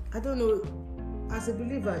 I don't know, as a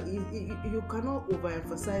believer, you cannot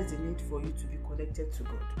overemphasize the need for you to be connected to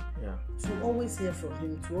God. Yeah. To always hear from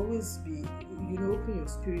Him, to always be, open your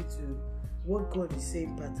spirit to what God is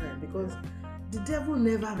saying per time, because the devil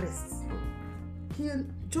never rests. He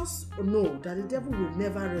just know that the devil will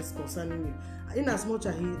never rest concerning you. In as much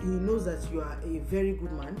as he knows that you are a very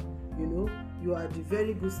good man, you are the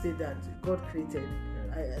very good state that God created,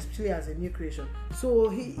 especially as a new creation. So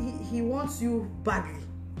he wants you badly.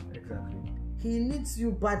 Exactly. He needs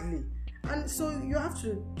you badly, and so you have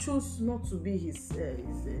to choose not to be his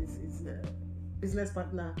business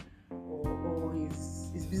partner or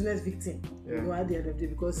his business victim. At the end of the day,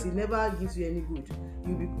 because he never gives you any good.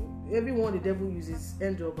 Everyone the devil uses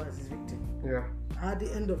end up as his victim. Yeah. At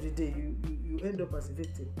the end of the day, you end up as a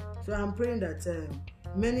victim. So I'm praying that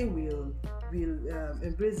many will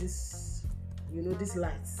embrace this, these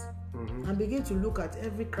lights, and begin to look at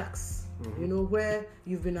every cracks, where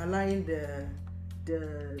you've been allowing the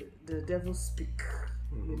devil speak.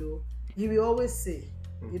 He will always say,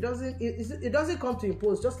 it doesn't come to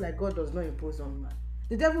impose, just like God does not impose on man.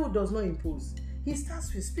 The devil does not impose. He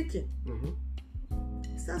starts with speaking.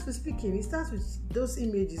 He starts with speaking. He starts with those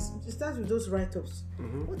images. He starts with those write-ups.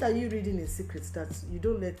 What are you reading in secret that you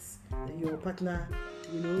don't let your partner,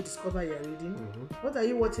 discover you're reading? What are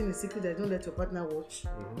you watching in secret that you don't let your partner watch?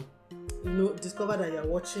 Discover that you're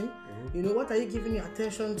watching. What are you giving your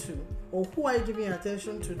attention to, or who are you giving your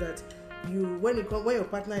attention to that when your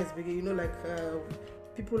partner is big,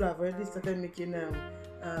 people have already started making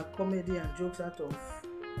comedy and jokes out of,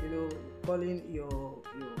 calling your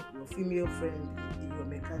female friend your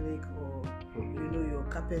mechanic, or your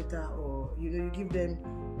carpenter, or you give them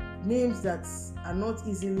names that are not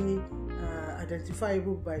easily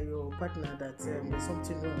identifiable by your partner, that there's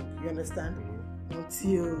something wrong. You understand?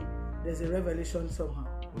 Until there's a revelation somehow.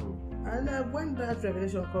 And when that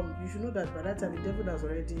revelation comes, you should know that by that time the devil has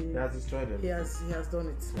already destroyed them. He has done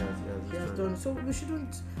it. He has done it. So we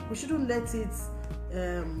shouldn't let it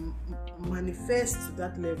manifest to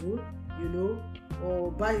that level,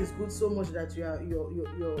 or buy his goods so much that your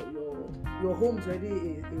home is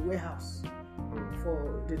already a warehouse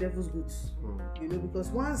for the devil's goods. Because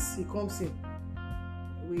once he comes in,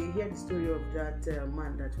 we hear the story of that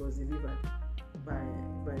man that was delivered by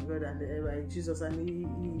God and by Jesus, and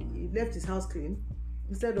he left his house clean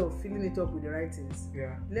instead of filling it up with the right things.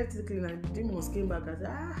 Yeah. He left it clean, and demons came back and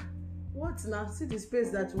said, what now? See the space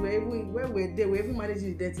that when we're there, we're even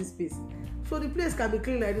managing the dirty space. So the place can be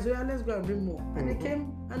clean like this. So let's go and bring more. And they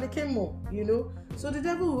came more, So the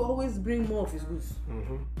devil will always bring more of his goods.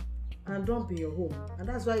 And dump in your home. And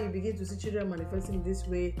that's why you begin to see children manifesting this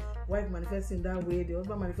way, wife manifesting that way, the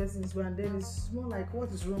husband manifesting this way, and then it's more like, what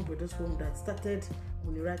is wrong with this home that started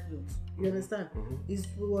on the right note? You understand? It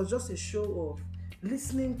was just a show of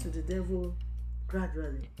listening to the devil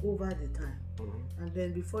gradually over the time. And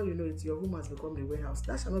then before you know it, your home has become a warehouse.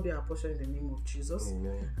 That shall not be our portion in the name of Jesus.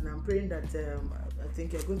 Amen. And I'm praying that I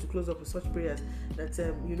think you're going to close up with such prayers that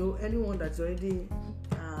anyone that's already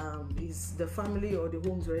is the family or the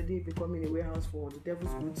home's already becoming a warehouse for the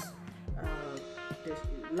devil's goods, the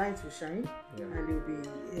light will shine, and they'll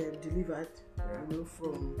be delivered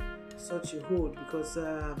from such a hold, because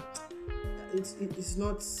it's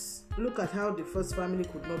not. Look at how the first family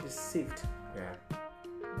could not be saved.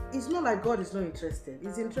 It's not like God is not interested.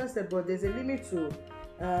 He's interested, but there's a limit to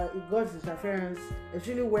God's interference,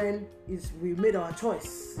 especially when we made our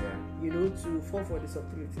choice, to fall for the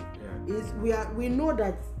subtlety. We know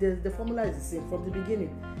that the formula is the same from the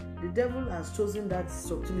beginning. The devil has chosen that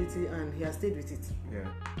subtlety and he has stayed with it.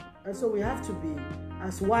 And so we have to be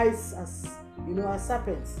as wise as as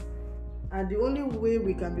serpents. And the only way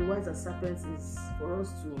we can be wise as serpents is for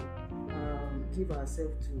us to give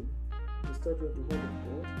ourselves to the study of the Word of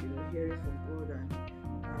God, hearing from God and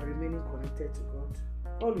remaining connected to God.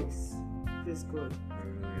 Always. Praise God.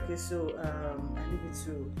 Okay, so I leave it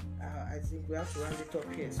to, I think we have to round it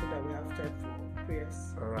up here so that we have time for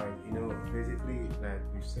prayers. All right, basically, like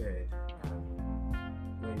we said,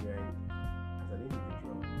 when you're as an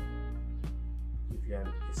individual, if you're a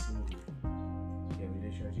single, your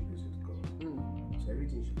relationship is with God. So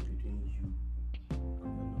everything should be between you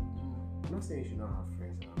and the Lord. I'm not saying you should not have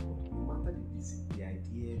friends around, but no matter the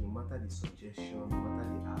idea, no matter the suggestion, no matter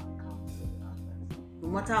the outcome, no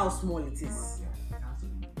matter how small it is, it has to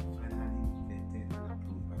be finally vetted and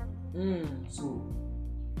approved by the Lord. So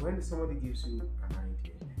when somebody gives you an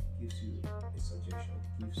idea, gives you a suggestion,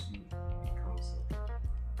 gives you a counsel,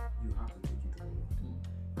 you have to take it to the Lord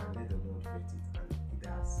and let the Lord vet it and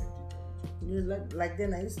either accept it or reject it. Like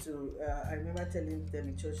then I used to, I remember telling them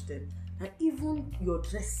in church then, that even your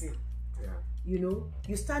dressing,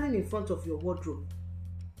 you're standing in front of your wardrobe.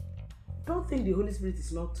 Don't think the Holy Spirit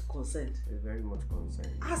is not concerned. He's very much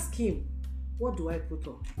concerned. Ask him, what do I put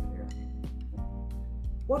on?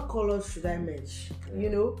 What colors should I match?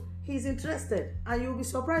 He's interested, and you'll be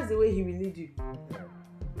surprised the way he will lead you.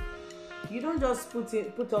 You don't just put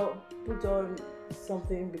on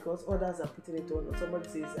something because others are putting it on, or somebody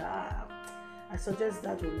says, I suggest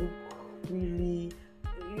that will look really,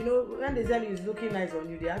 when they tell you it's looking nice on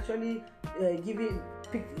you, they actually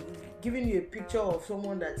giving you a picture of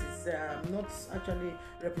someone that is not actually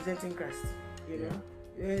representing Christ. You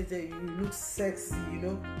look sexy.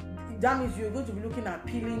 That means you're going to be looking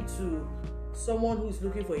appealing to someone who is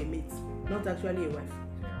looking for a mate, not actually a wife.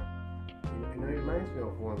 It reminds me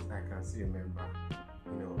of once I can still remember.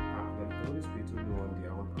 The Holy Spirit told me one day I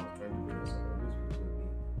was trying to dress up. The Holy Spirit told me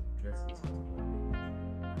dress in such a way.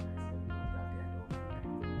 And I said, no, that day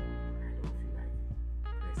I don't feel like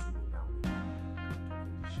dressing in that way. I'm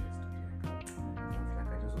talking the shirts today. I feel like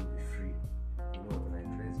I just want to be free. When I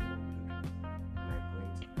dress, I want to dress.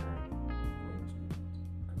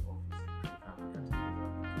 And I went to an office.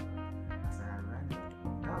 As I arrived,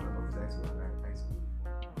 that was an office I used to arrive.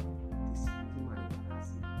 This woman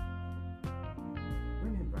embarrassed me.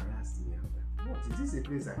 When embarrassed me, I was like, what? Is this a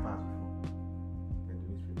place I passed before? Then the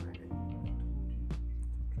Holy Spirit reminded me, I told you to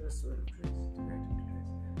dress well, dress the way I told you to dress.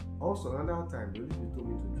 Also, another time, the Holy Spirit told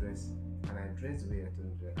me to dress, and I dressed the way I told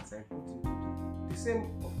you to dress. As I continued to do the same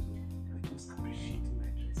also, I just appreciating my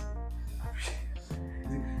dress.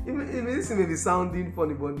 This may be sounding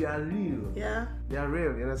funny, but they are real. Yeah. They are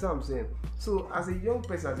real. You understand what I'm saying? So, as a young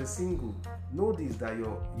person, as a single, know this, that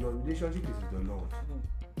your relationship is with the Lord.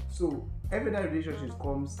 So, every that relationship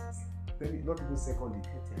comes, not even secondary,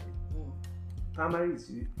 tertiary. Primary is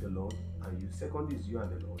you, the Lord, and you. Secondary is you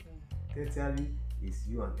and the Lord. Tertiary is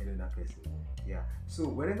you and another person. Yeah. So,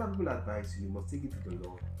 whenever people advise you, you must take it to the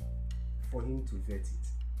Lord for Him to vet it.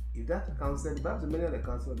 If that counsel, perhaps many of the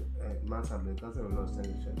counsel man have been counsel of Lord's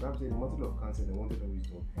television, perhaps the multiple of counsel and wanted of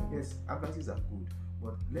wisdom. Yes, advices are good,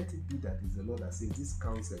 but let it be that it's the Lord that says this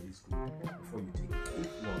counsel is good before you take it.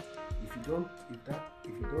 If not, if you don't do that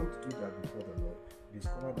before the Lord,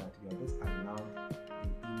 discover that you are just allowed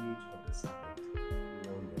the image of the serpent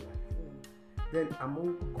around your life. Then among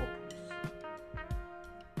couples,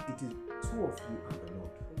 it is two of you and the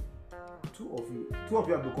Lord. Two of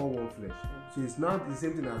you have become one flesh. So it's not the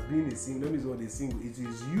same thing as being a single. That means what a single. It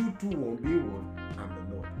is you two one being one and the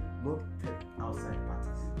Lord, not outside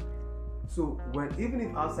parties. So even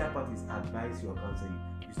if outside parties advise you or counsel you,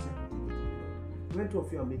 you still have to take it to the Lord. When two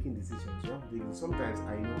of you are making decisions, you have to take it. Sometimes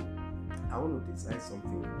I want to decide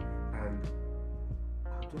something, and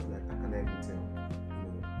I'm just like, how can I even tell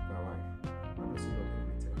my wife? I'm just not going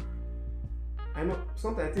to tell her. I know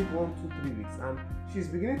sometimes I take 1, 2, 3 weeks, and she's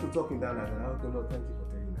beginning to talk in that language. And I'll go, Lord, thank you for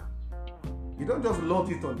telling her. You don't just lot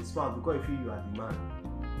it on the spot because you feel you are the man.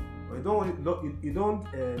 Or you don't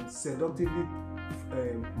seductively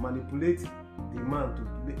manipulate the man to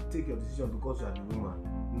take your decision because you are the woman.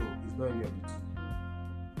 No, it's not any of the two.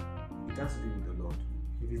 It has to do with the Lord.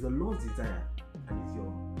 If it's the Lord's desire and it's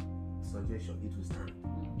your suggestion, it will stand.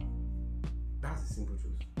 That's the simple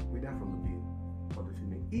truth. Whether from the male or the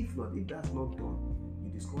female. If not, if that's not done, you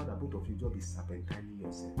discover that both of you just be serpentining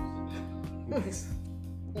yourselves.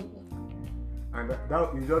 And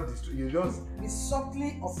that you just be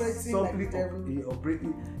softly operating like the devil.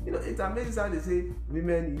 It's amazing how they say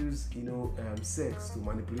women use sex to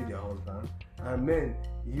manipulate their husband, and men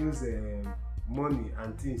use money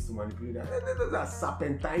and things to manipulate their. Those are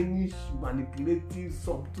serpentinish, manipulative,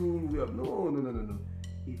 subtle way of no.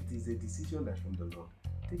 If it is a decision that's from the Lord,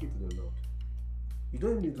 take it to the Lord. You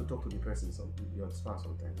don't even need to talk to the person, your spouse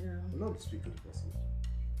sometimes. Yeah. The Lord will speak to the person,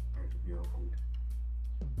 and it will be all good.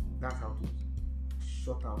 That's how to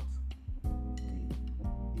shut out the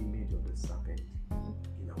image of the serpent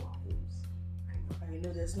in our homes. And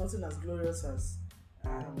there's nothing as glorious as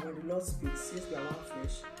when the Lord speaks, since we are one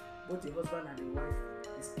flesh, both the husband and the wife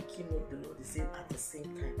is speaking what the Lord is saying at the same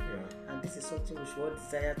time. Yeah. And this is something we should all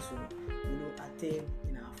desire to, attain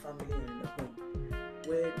in our family and in the home.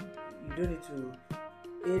 Where you don't need to,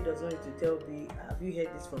 A does not need to tell B, have you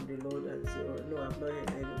heard this from the Lord? And say, oh no, I've not heard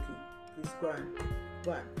it. Okay, please go and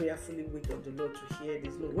prayerfully wait on the Lord to hear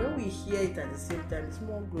this. No, when we hear it at the same time, it's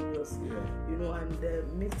more glorious,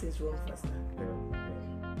 and make things run faster.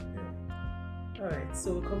 All right,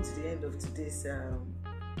 so we come to the end of today's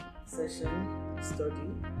session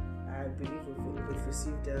study. I believe we've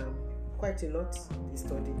received quite a lot in this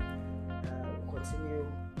study. We'll continue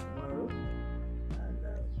tomorrow, and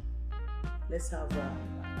let's have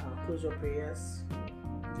our closure prayers.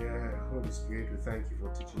 Yeah, Holy Spirit, we thank you for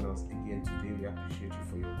teaching us again today. We appreciate you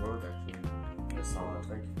for your word that came. Yes, Lord,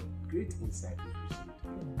 thank you for great insight we've received.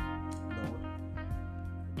 Lord,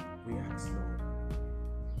 we ask, Lord,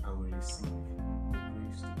 and we receive the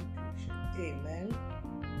grace to be patient. Amen.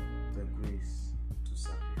 The grace to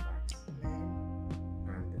sacrifice. Amen.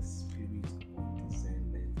 And the spirit of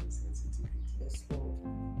discernment and sensitivity. Yes, Lord.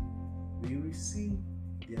 We receive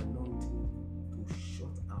the anointing to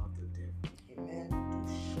shut out the devil. Amen.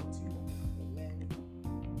 To shut you up. Amen.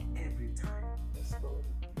 Every time. Yes, Lord.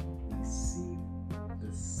 We receive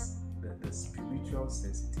the spiritual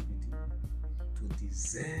sensitivity to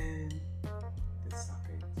discern the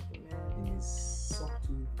serpent in his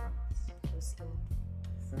subtle ways. Yes, Lord.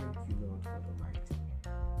 Thank you, Lord, for the mighty.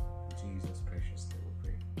 In Jesus' precious name we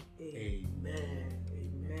pray. Amen.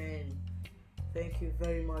 Amen. Thank you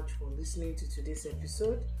very much for listening to today's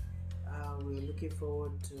episode. We're looking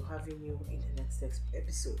forward to having you in the next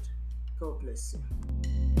episode. God bless you.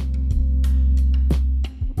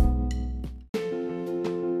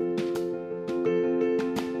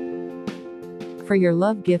 For your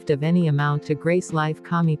love gift of any amount to Grace Life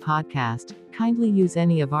Kami Podcast, kindly use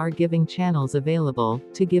any of our giving channels available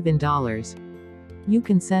to give in dollars. You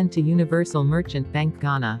can send to Universal Merchant Bank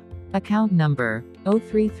Ghana. Account number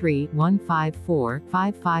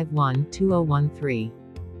 033-154-551-2013.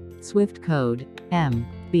 Swift code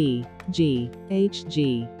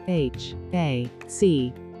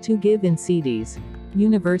MBGHGHAC. To give in cedis.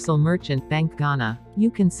 Universal Merchant Bank Ghana.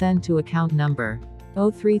 You can send to account number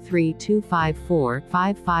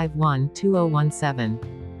 033-254-551-2017.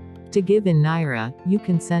 To give in Naira, you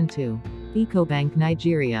can send to Ecobank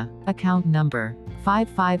Nigeria. Account number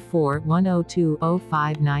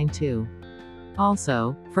 554-102-0592.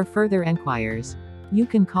 Also, for further enquiries, you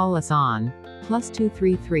can call us on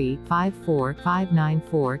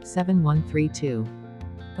 +233-54-594-7132.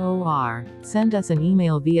 or send us an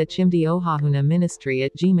email via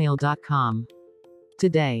chimdiohahuna@gmail.com.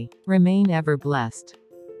 Today, remain ever blessed.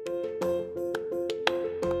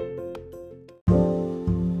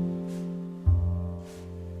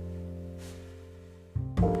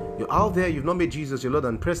 You're out there, you've not made Jesus your Lord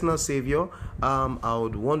and personal Savior. I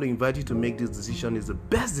would want to invite you to make this decision. It's the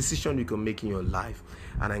best decision you can make in your life,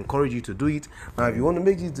 and I encourage you to do it. Now, if you want to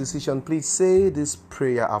make this decision, please say this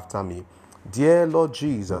prayer after me. Dear Lord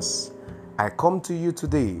Jesus, I come to you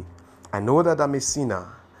today. I know that I'm a sinner.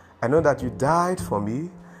 I know that you died for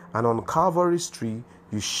me, and on Calvary's tree,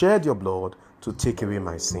 you shed your blood to take away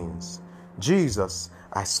my sins. Jesus,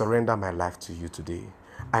 I surrender my life to you today.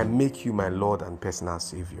 I make you my Lord and personal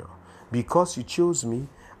Savior. Because you chose me,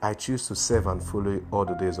 I choose to serve and follow you all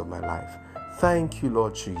the days of my life. Thank you,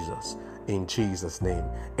 Lord Jesus. In Jesus' name,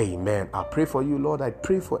 amen. I pray for you, Lord. I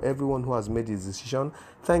pray for everyone who has made this decision.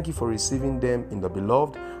 Thank you for receiving them in the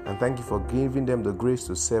beloved, and thank you for giving them the grace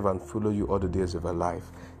to serve and follow you all the days of their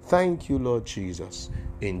life. Thank you, Lord Jesus.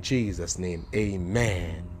 In Jesus' name,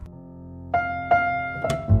 amen.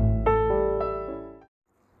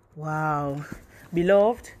 Wow.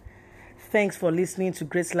 Beloved, thanks for listening to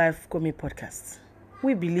Grace Life Kami Podcast.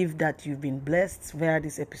 We believe that you've been blessed via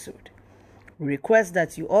this episode. We request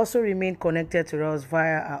that you also remain connected to us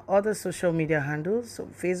via our other social media handles on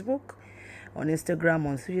Facebook, on Instagram,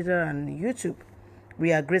 on Twitter, and YouTube.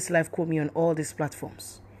 We are Grace Life Kami on all these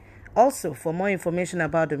platforms. Also, for more information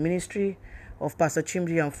about the ministry of Pastor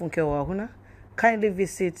Chimdi and Funke Oahuna, kindly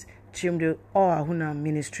visit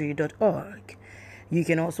chimdioahuna.ministry.org. You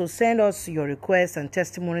can also send us your requests and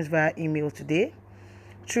testimonies via email today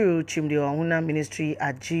through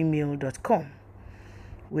chimdioahuna@gmail.com.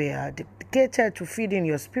 We are dedicated to feeding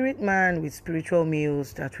your spirit man with spiritual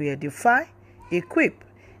meals that will edify, equip,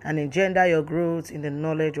 and engender your growth in the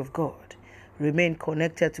knowledge of God. Remain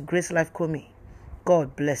connected to Grace Life Kami.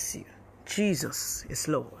 God bless you. Jesus is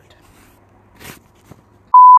Lord.